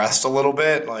regressed a little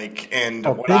bit. Like, and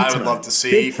Oh, what big I would love time, to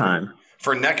see big time.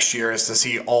 for next year is to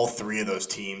see all three of those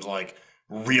teams like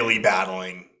really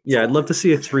battling Yeah, for I'd love to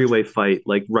see a three-way championship. fight,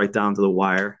 like right down to the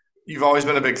wire. You've always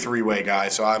been a big three-way guy,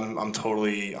 so I'm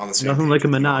totally on the same Nothing page like a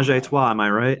with you on menage a that. trois, am I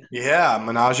right? Yeah,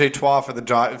 menage a trois for the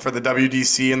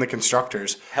WDC and the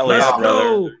constructors. Hell yeah, Let's Um, brother.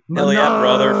 go, Hell yeah,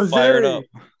 brother. Fire it menage!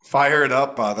 up. Fire it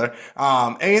up, brother.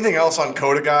 Anything else on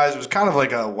COTA, guys? It was kind of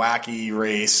like a wacky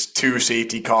race, two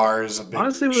safety cars, a big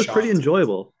Honestly, it was pretty shunt.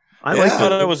 enjoyable. I I liked Yeah. it.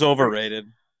 thought it was overrated.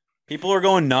 People are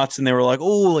going nuts, and they were like,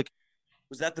 "Oh, like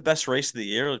was that the best race of the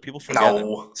year?" Like, people forget that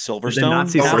No. Did they not Silverstone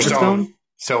see happened. Silverstone?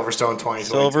 Silverstone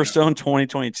 2022. Silverstone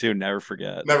 2022. Never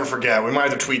forget. Never forget. We might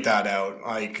have to tweet that out.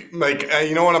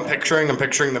 You know what I'm picturing? I'm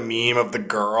picturing the meme of the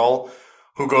girl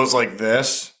who goes like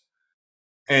this,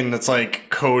 and it's like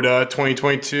COTA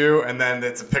 2022, and then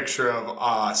it's a picture of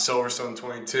Silverstone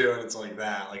 22, and it's like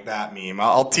that meme.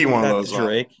 I'll tee one of That those the up.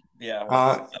 Drake. Yeah, we'll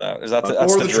Uh, check that out. Is that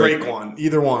that's or the the Drake Drake? one.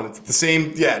 Either one. It's the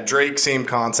same. Yeah, Drake, same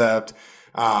concept.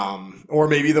 Or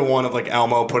maybe the one of like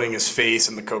Elmo putting his face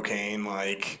in the cocaine.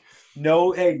 Like,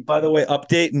 No, hey, by the way,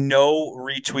 update, no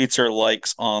retweets or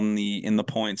likes on the in the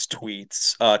points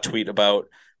tweets tweet about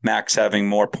Max having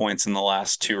more points in the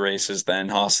last two races than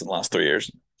Haas in the last 3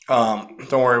 years.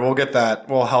 don't worry, we'll get that.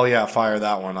 Well, hell yeah, fire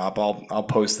that one up. I'll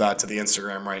post that to the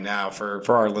Instagram right now for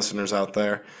our listeners out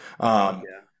there. Fuck Um,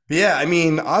 yeah. but yeah, I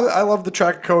mean, I love the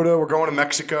track Coda. We're going to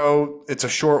Mexico. It's a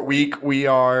short week. We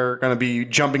are going to be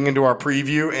jumping into our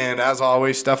preview, and as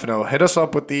always, Stefano, hit us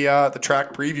up with the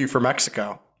track preview for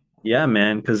Mexico. Yeah,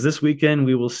 man, because this weekend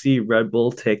we will see Red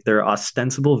Bull take their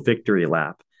ostensible victory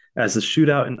lap, as the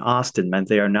shootout in Austin meant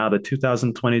they are now the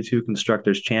 2022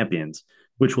 Constructors Champions,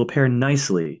 which will pair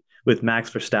nicely with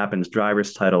Max Verstappen's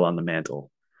driver's title on the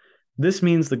mantle. This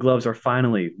means the gloves are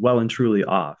finally well and truly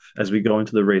off as we go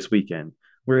into the race weekend,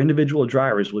 where individual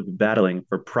drivers will be battling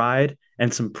for pride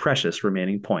and some precious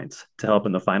remaining points to help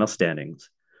in the final standings.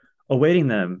 Awaiting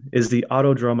them is the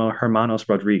Autodromo Hermanos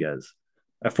Rodriguez,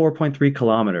 a 4.3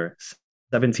 kilometer,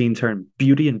 17 turn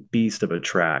beauty and beast of a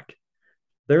track.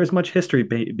 there is much history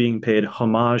being paid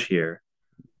homage here,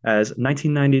 as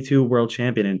 1992 world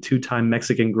champion and two-time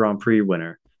Mexican Grand Prix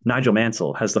winner Nigel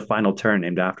Mansell has the final turn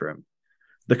named after him.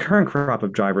 The current crop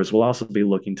of drivers will also be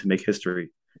looking to make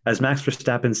history, as Max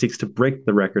Verstappen seeks to break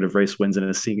the record of race wins in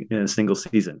a single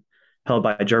season, held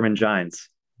by German giants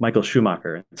Michael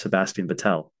Schumacher and Sebastian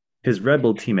Vettel. His Red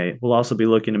Bull teammate will also be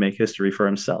looking to make history for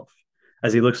himself,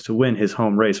 as he looks to win his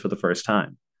home race for the first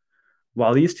time.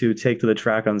 While these two take to the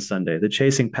track on Sunday, the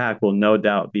chasing pack will no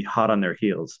doubt be hot on their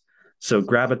heels. So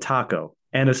grab a taco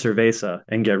and a cerveza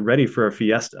and get ready for a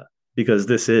fiesta, because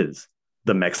this is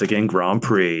the Mexican Grand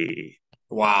Prix.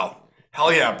 Wow.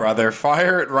 Hell yeah, brother.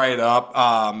 Fire it right up.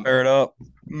 Fire it up.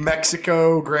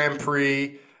 Mexico Grand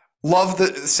Prix. Love the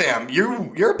Sam.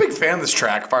 You're a big fan of this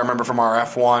track, if I remember from our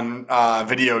F1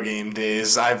 video game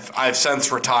days. I've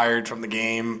since retired from the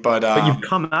game, but you've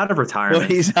come out of retirement. Well,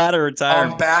 he's out of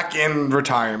retirement. I'm back in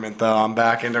retirement, though. I'm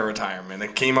back into retirement.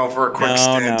 It came out for a quick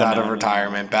stint out of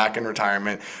retirement, back in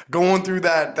retirement. Going through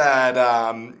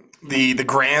the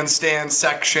grandstand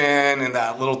section and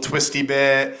that little twisty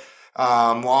bit,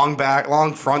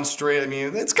 long front straight. I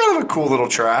mean, it's kind of a cool little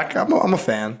track. I'm a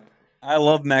fan. I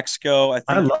love Mexico. I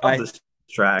love this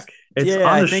track. It's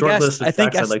on the short list of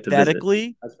tracks I'd like to visit.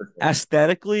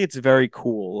 Aesthetically, it's very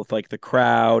cool with like the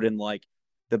crowd and like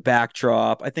the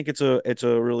backdrop. I think it's a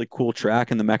really cool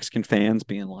track, and the Mexican fans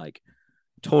being like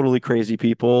totally crazy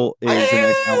people is a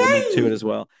nice element to it as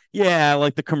well. Yeah,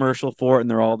 like the commercial for it, and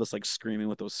they're all just like screaming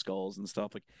with those skulls and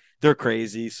stuff. Like they're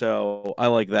crazy, so I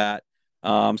like that.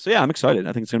 So yeah, I'm excited.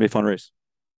 I think it's gonna be a fun race.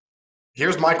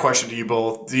 Here's my question to you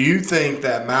both. Do you think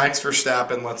that Max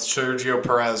Verstappen lets Sergio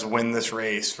Perez win this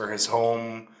race for his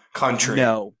home country?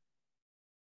 No.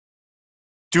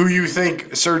 Do you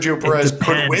think Sergio Perez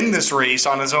could win this race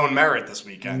on his own merit this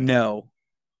weekend? No.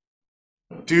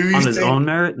 On his own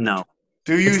merit? No.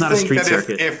 Do you think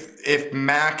that if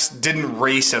Max didn't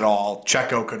race at all,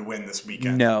 Checo could win this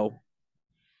weekend? No.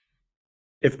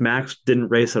 If Max didn't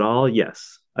race at all,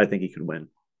 yes, I think he could win.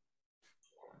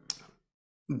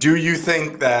 Do you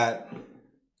think that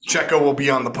Checo will be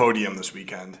on the podium this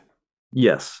weekend?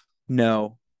 Yes.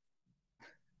 No.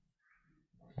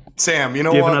 Sam, you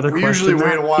know what? We usually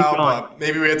wait a while, but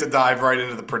maybe we have to dive right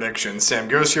into the predictions. Sam,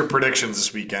 give us your predictions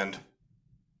this weekend.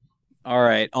 All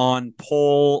right. On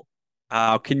pole,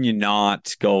 how can you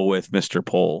not go with Mr.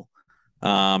 Pole?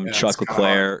 Chuck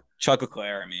Leclerc. Chuck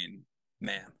Leclerc, I mean,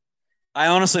 man. I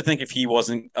honestly think if he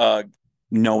wasn't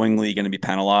knowingly going to be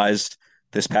penalized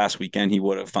this past weekend, he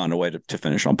would have found a way to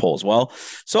finish on pole as well.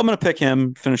 So I'm going to pick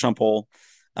him, finish on pole.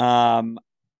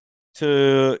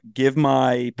 To give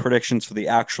my predictions for the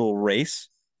actual race,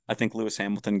 I think Lewis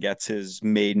Hamilton gets his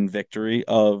maiden victory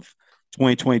of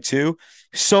 2022.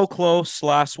 So close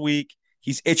last week.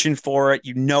 He's itching for it.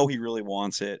 You know he really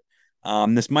wants it.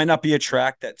 This might not be a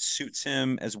track that suits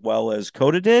him as well as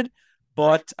COTA did,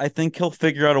 but I think he'll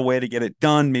figure out a way to get it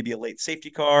done, maybe a late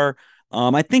safety car.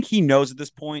 I think he knows at this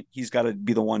point he's got to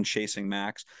be the one chasing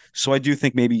Max. So I do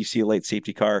think maybe you see a late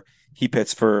safety car. He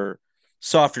pits for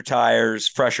softer tires,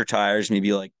 fresher tires,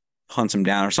 maybe like hunts him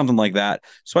down or something like that.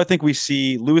 So I think we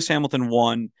see Lewis Hamilton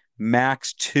 1,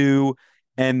 Max 2,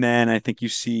 and then I think you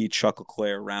see Chuck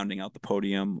Leclerc rounding out the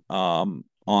podium on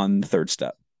the third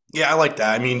step. Yeah, I like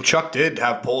that. I mean, Chuck did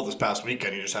have pole this past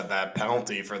weekend. He just had that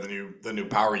penalty for the new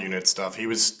power unit stuff.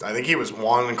 I think he was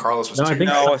 1 and Carlos was 2.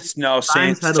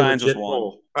 Sainz was 1.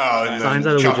 Oh, and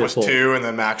then Chuck was 2, and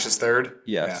then Max is 3rd.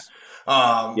 Yes.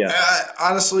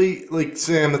 Honestly, like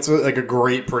Sam, that's like a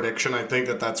great prediction. I think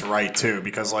that's right too,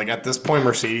 because like at this point,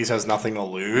 Mercedes has nothing to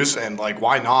lose, and like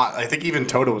why not? I think even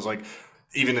COTA was like,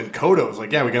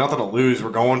 yeah, we got nothing to lose. We're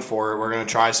going for it. We're going to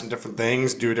try some different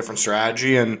things, do a different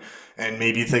strategy, and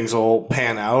maybe things will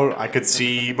pan out. I could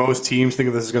see most teams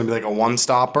thinking this is going to be like a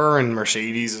one-stopper, and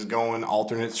Mercedes is going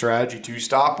alternate strategy,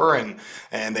 two-stopper,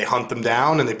 and they hunt them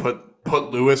down, and they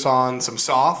put Lewis on some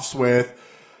softs with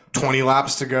 20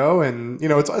 laps to go. And, you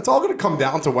know, it's all going to come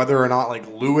down to whether or not, like,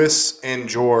 Lewis and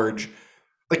George,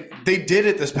 like, they did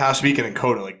it this past weekend in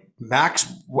COTA. Like,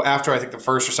 Max, after I think the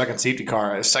first or second safety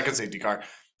car,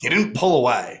 he didn't pull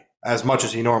away as much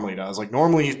as he normally does. Like,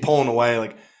 normally he's pulling away,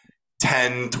 like,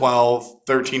 10, 12,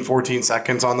 13, 14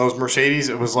 seconds on those Mercedes.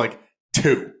 It was like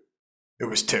 2. It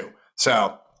was 2.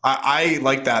 So I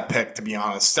like that pick, to be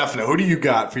honest. Stefano, who do you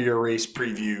got for your race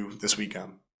preview this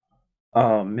weekend?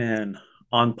 Oh, man.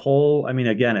 On pole, I mean,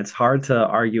 again, it's hard to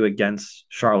argue against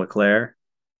Charles Leclerc,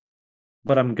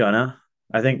 but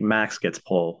I think Max gets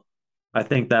pole. I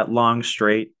think that long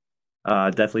straight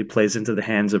definitely plays into the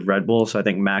hands of Red Bull, so I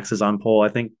think Max is on pole. I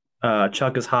think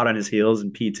Chuck is hot on his heels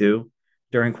in P2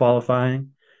 during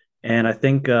qualifying, And I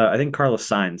think Carlos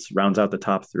Sainz rounds out the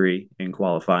top three in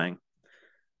qualifying.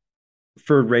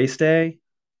 For race day,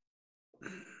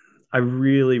 I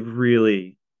really,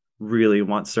 really, really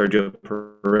want Sergio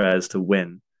Perez to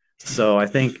win. So I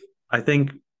think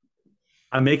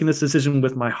I'm making this decision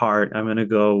with my heart. I'm going to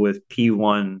go with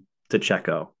P1 to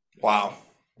Checo. Wow.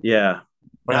 Yeah,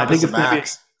 What and I happens think to it's going to be.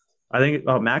 Max? I think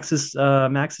Max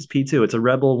is P2. It's a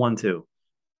Rebel 1-2,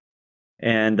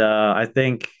 and I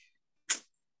think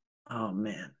oh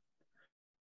man,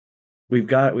 we've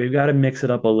got to mix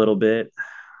it up a little bit.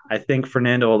 I think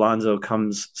Fernando Alonso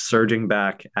comes surging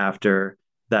back after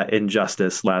that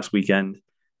injustice last weekend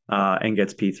and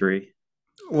gets P3.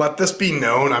 Let this be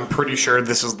known. I'm pretty sure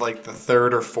this is like the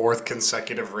third or fourth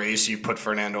consecutive race you put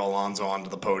Fernando Alonso onto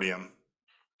the podium.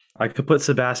 I could put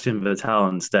Sebastian Vettel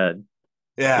instead.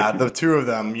 Yeah, If you, the two of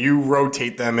them, you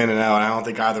rotate them in and out. I don't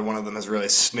think either one of them has really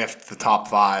sniffed the top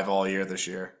five all year this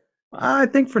year. I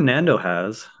think Fernando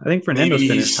has. I think Fernando's Maybe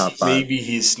finished top he's five. maybe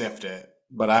he's sniffed it,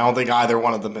 but I don't think either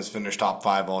one of them has finished top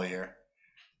five all year.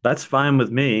 That's fine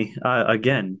with me.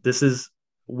 Again, this is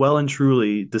well and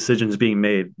truly decisions being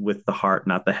made with the heart,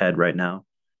 not the head, right now.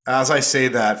 As I say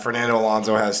that, Fernando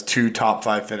Alonso has two top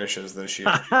five finishes this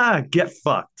year. Get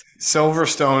fucked.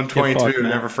 Silverstone Get 22, fucked, man.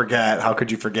 never forget. How could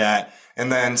you forget?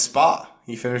 And then Spa.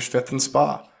 He finished fifth in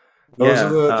Spa. Those are Yeah,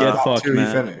 the Get top fucked, two he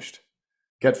Matt. finished.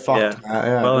 Get yeah. fucked, Matt.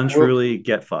 Yeah. Well and truly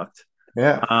get fucked.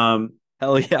 Yeah. Um.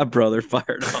 Hell yeah, brother.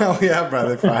 Fired up. Hell yeah,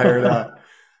 brother. Fired up.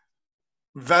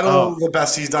 Oh Vettel, the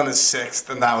best he's done is sixth,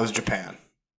 and that was Japan.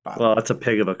 By the well, way. that's a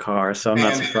pig of a car, so I'm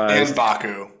not And surprised.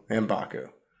 Baku. And Baku.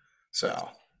 So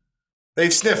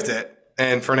they've sniffed it,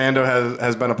 and Fernando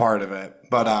has been a part of it.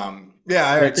 But yeah, all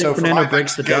I right. think So for Fernando my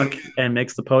breaks the Mexican, duck and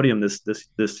makes the podium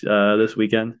this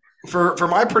weekend. for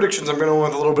my predictions, I'm going to go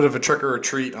with a little bit of a trick or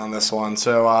treat on this one.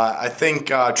 So I think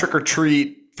trick or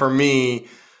treat for me.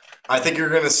 I think you're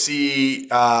going to see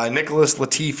Nicholas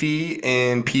Latifi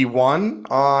in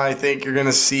P1. I think you're going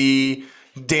to see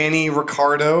Danny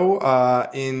Ricciardo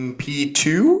in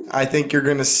P2. I think you're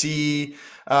going to see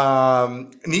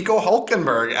Nico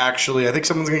Hulkenberg, actually. I think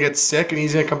someone's going to get sick and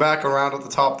he's going to come back around at the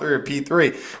top three or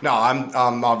P3. No,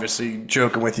 I'm obviously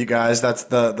joking with you guys. That's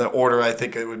the order I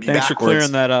think it would be Thanks for backwards.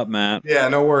 clearing that up, Matt. Yeah,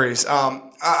 no worries.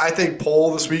 I think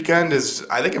pole this weekend is.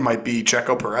 I think it might be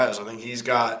Checo Perez. I think he's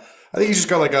got. I think he's just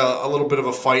got like a little bit of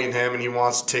a fight in him, and he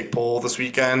wants to take pole this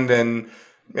weekend. And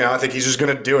I think he's just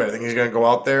going to do it. I think he's going to go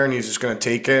out there and he's just going to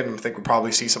take it. And I think we'll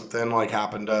probably see something like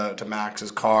happen to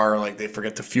Max's car, like they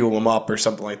forget to fuel him up or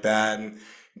something like that. And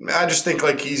I just think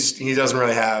like he doesn't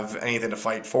really have anything to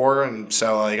fight for, and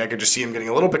so like I could just see him getting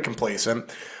a little bit complacent.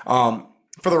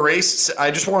 For the race,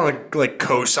 I just want to like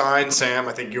co-sign Sam.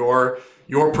 I think your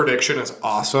prediction is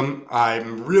awesome.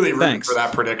 I'm really rooting Thanks. for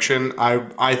that prediction.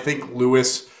 I think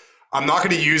Lewis. I'm not going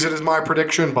to use it as my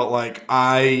prediction, but like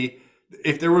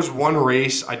if there was one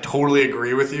race, I totally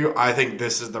agree with you. I think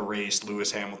this is the race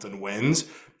Lewis Hamilton wins.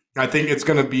 I think it's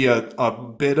going to be a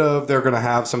bit of they're going to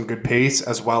have some good pace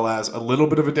as well as a little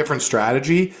bit of a different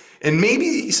strategy and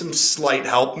maybe some slight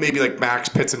help. Maybe like Max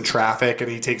pits in traffic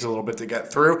and he takes a little bit to get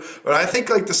through. But I think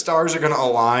like the stars are going to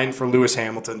align for Lewis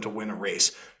Hamilton to win a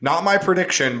race. Not my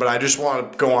prediction, but I just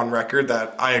want to go on record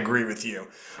that I agree with you.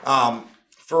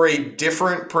 For a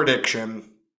different prediction,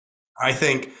 I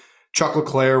think Chuck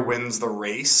Leclerc wins the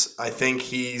race. I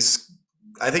think it's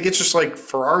just like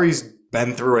Ferrari's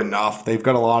been through enough. They've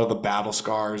got a lot of the battle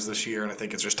scars this year, and I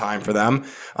think it's just time for them.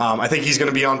 I think he's going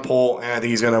to be on pole, and I think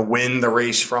he's going to win the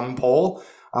race from pole.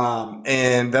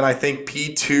 And then I think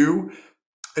P2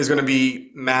 is going to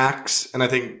be Max, and I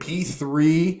think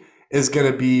P3 is going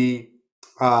to be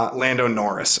Lando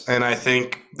Norris. And I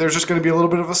think there's just going to be a little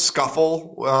bit of a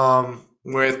scuffle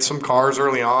with some cars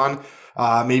early on.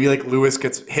 Maybe like Lewis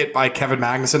gets hit by Kevin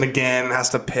Magnussen again and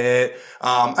has to pit.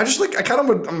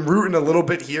 I'm rooting a little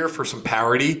bit here for some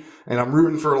parity, and I'm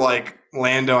rooting for like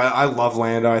Lando. I love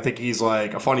Lando. I think he's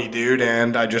like a funny dude,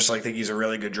 and I just like think he's a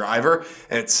really good driver.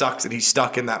 And it sucks that he's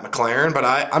stuck in that McLaren, but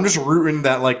I'm just rooting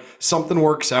that like something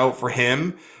works out for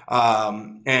him,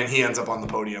 and he ends up on the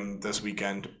podium this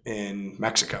weekend in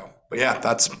Mexico. But yeah,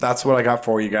 that's what I got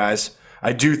for you guys.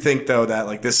 I do think though that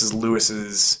like this is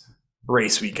Lewis's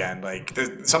race weekend. Like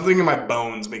something in my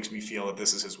bones makes me feel that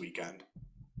this is his weekend.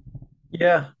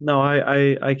 Yeah, no,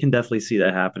 I can definitely see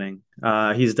that happening.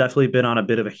 He's definitely been on a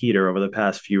bit of a heater over the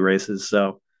past few races,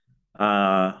 so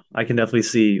I can definitely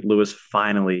see Lewis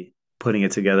finally putting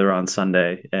it together on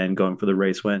Sunday and going for the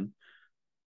race win.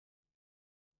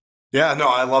 Yeah, no,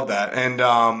 I love that. And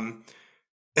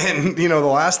And, the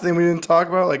last thing we didn't talk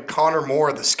about, like Connor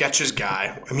Moore, the sketches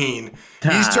guy. I mean,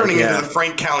 he's turning into the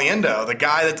Frank Caliendo, the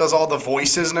guy that does all the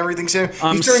voices and everything.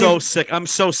 I'm so sick. I'm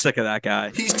so sick of that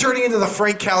guy. He's turning into the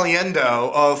Frank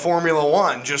Caliendo of Formula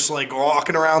One, just like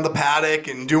walking around the paddock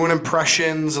and doing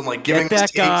impressions and like giving Get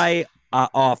that guy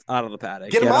out of the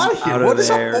paddock. Get him out of here. What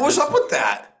was up with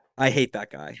that? I hate that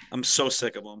guy. I'm so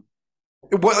sick of him.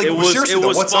 It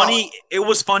was funny. Up? It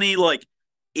was funny like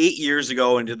 8 years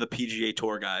ago into the PGA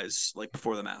Tour guys, like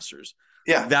before the Masters.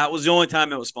 Yeah. That was the only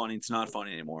time it was funny. It's not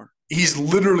funny anymore. He's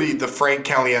literally the Frank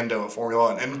Caliendo of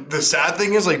Formula One. And the sad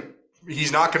thing is, like,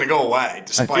 he's not going to go away.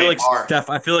 Despite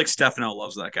I feel like Stefano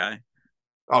loves that guy.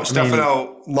 Oh,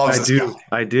 Stefano loves this guy.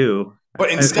 I do. But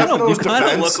in Stefano's defense,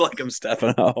 kind of look like him,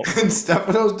 Stefano. In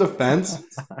Stefano's defense,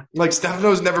 like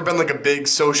Stefano's never been like a big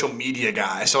social media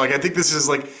guy. So like I think this is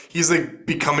like he's like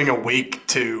becoming awake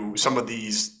to some of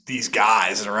these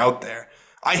guys that are out there.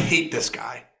 I hate this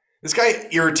guy. This guy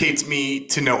irritates me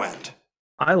to no end.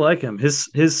 I like him.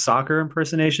 His soccer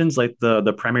impersonations, like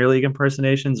the Premier League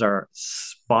impersonations, are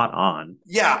spot on.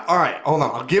 Yeah, all right. Hold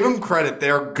on. I'll give him credit.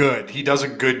 They're good. He does a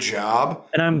good job.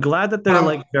 And I'm glad that they're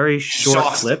like very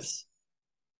short clips.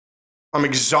 I'm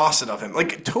exhausted of him.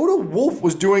 Like Toto Wolff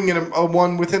was doing a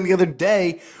one with him the other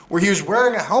day where he was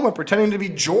wearing a helmet pretending to be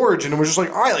George, and it was just like,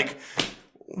 all right, like,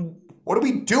 what are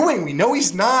we doing? We know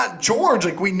he's not George.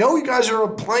 Like, we know you guys are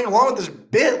playing along with this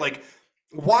bit. Like,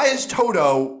 why is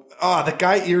Toto? That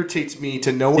guy irritates me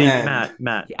to no end.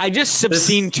 Matt. I just have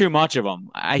seen too much of him.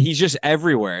 He's just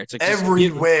everywhere. It's like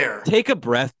everywhere. Take a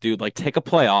breath, dude. Like, take a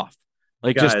play off.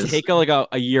 Like, guys, just take a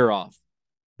year off.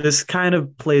 This kind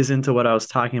of plays into what I was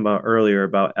talking about earlier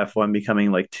about F1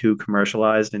 becoming like too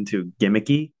commercialized and too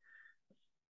gimmicky.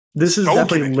 This is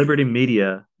definitely gimmicky. Liberty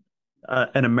Media,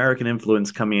 an American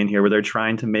influence coming in here where they're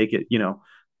trying to make it,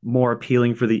 more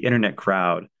appealing for the internet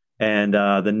crowd and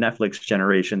the Netflix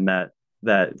generation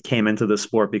that came into the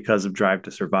sport because of Drive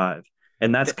to Survive.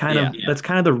 And that's kind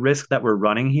of the risk that we're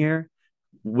running here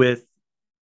with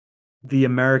the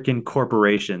American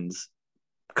corporations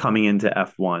coming into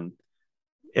F1.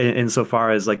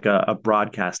 Insofar as like a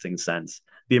broadcasting sense,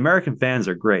 the American fans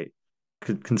are great,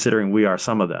 considering we are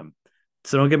some of them.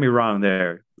 So don't get me wrong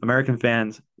there. American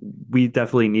fans, we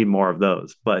definitely need more of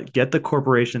those, but get the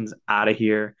corporations out of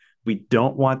here. We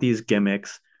don't want these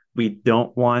gimmicks. We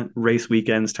don't want race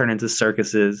weekends turn into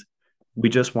circuses. We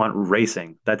just want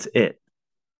racing. That's it.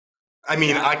 I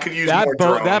mean, I could use more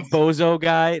drones. That bozo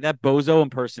guy, that bozo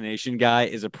impersonation guy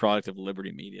is a product of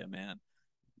Liberty Media, man.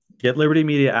 Get Liberty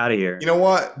Media out of here. You know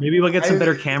what? Maybe we'll get some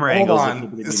better camera angles.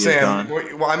 Hold on, Sam.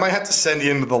 Well, I might have to send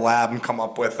you into the lab and come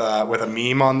up with a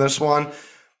meme on this one.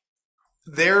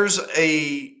 There's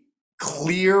a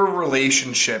clear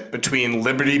relationship between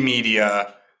Liberty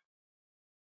Media,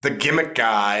 the gimmick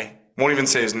guy, won't even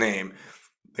say his name,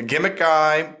 the gimmick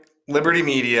guy, Liberty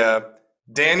Media,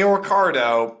 Daniel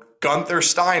Ricciardo, Gunther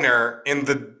Steiner, and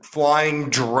the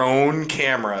flying drone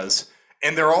cameras.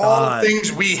 And they're all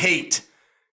things we hate.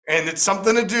 And it's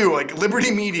something to do. Like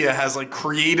Liberty Media has like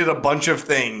created a bunch of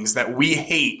things that we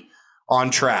hate on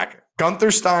track.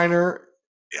 Gunther Steiner,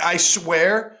 I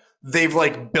swear they've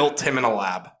like built him in a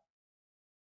lab.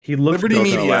 Liberty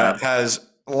Media has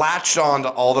latched on to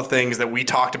all the things that we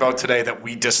talked about today that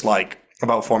we dislike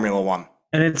about Formula One.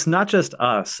 And it's not just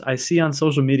us. I see on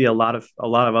social media a lot of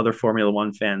other Formula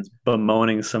One fans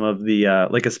bemoaning some of the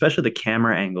like especially the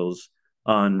camera angles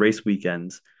on race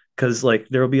weekends. Because like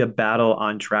there will be a battle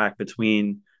on track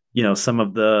between some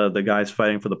of the guys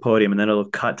fighting for the podium, and then it'll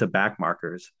cut to back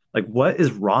markers. Like, what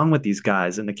is wrong with these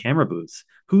guys in the camera booths?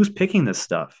 Who's picking this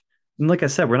stuff? And like I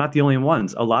said, we're not the only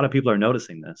ones. A lot of people are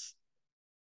noticing this.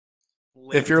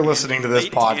 If you're listening to this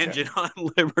podcast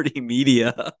on Liberty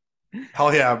Media,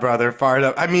 hell yeah, brother, fired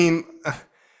up. I mean,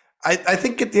 I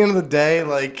think at the end of the day,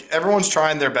 like everyone's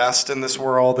trying their best in this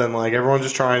world, and like everyone's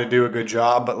just trying to do a good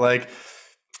job, but like.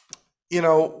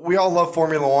 We all love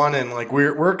Formula One, and like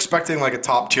we're expecting like a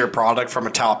top tier product from a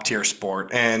top tier sport.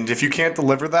 And if you can't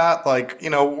deliver that, like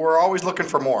we're always looking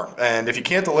for more. And if you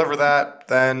can't deliver that,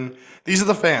 then these are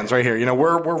the fans right here.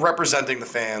 We're representing the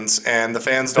fans, and the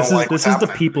fans don't like what's happening. This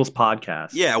is the people's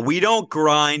podcast. Yeah, we don't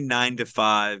grind 9 to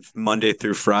 5 Monday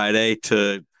through Friday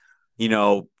to,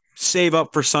 save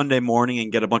up for Sunday morning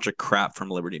and get a bunch of crap from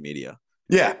Liberty Media.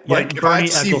 Yeah, like if I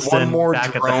see one more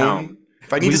drone.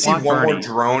 If I need to see one more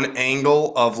drone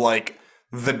angle of like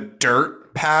the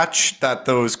dirt patch that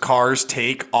those cars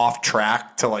take off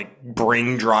track to like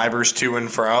bring drivers to and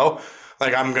fro,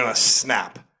 like I'm going to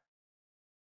snap.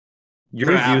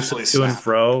 Your use of to and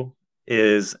fro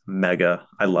is mega.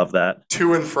 I love that.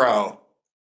 To and fro.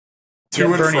 Get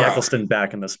Bernie Eccleston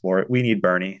back in the sport. We need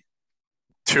Bernie.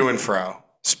 to and fro.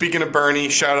 Speaking of Bernie,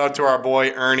 shout out to our boy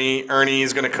Ernie. Ernie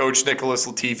is going to coach Nicholas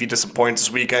Latifi to some points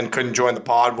this weekend. Couldn't join the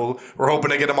pod. We're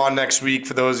hoping to get him on next week.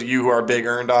 For those of you who are big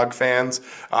Earn Dog fans,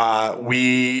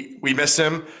 we miss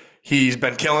him. He's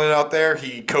been killing it out there.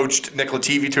 He coached Nick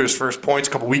Latifi to his first points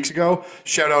a couple weeks ago.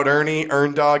 Shout out Ernie,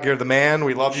 Earn Dog. You're the man.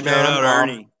 We love you, man. Shout out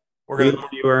Ernie. We're We gonna love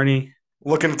you, Ernie.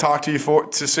 looking to talk to you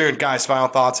too soon, guys. Final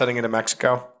thoughts heading into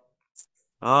Mexico.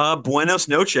 Buenos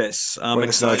noches. I'm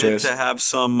Buenos excited noches. to have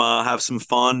some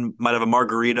fun. Might have a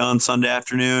margarita on Sunday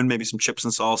afternoon, maybe some chips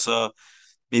and salsa,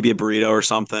 maybe a burrito or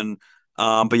something.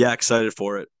 But yeah, excited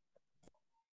for it.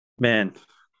 Man,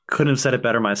 couldn't have said it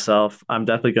better myself. I'm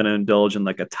definitely going to indulge in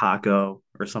like a taco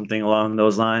or something along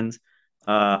those lines.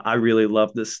 I really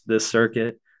love this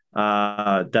circuit.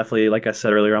 Definitely, like I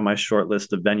said earlier, on my short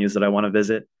list of venues that I want to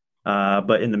visit.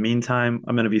 But in the meantime,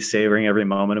 I'm going to be savoring every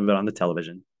moment of it on the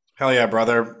television. Hell yeah,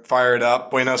 brother. Fire it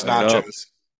up. Buenos Fire it up. nachos.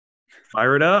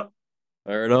 Fire it up.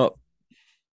 Fire it up.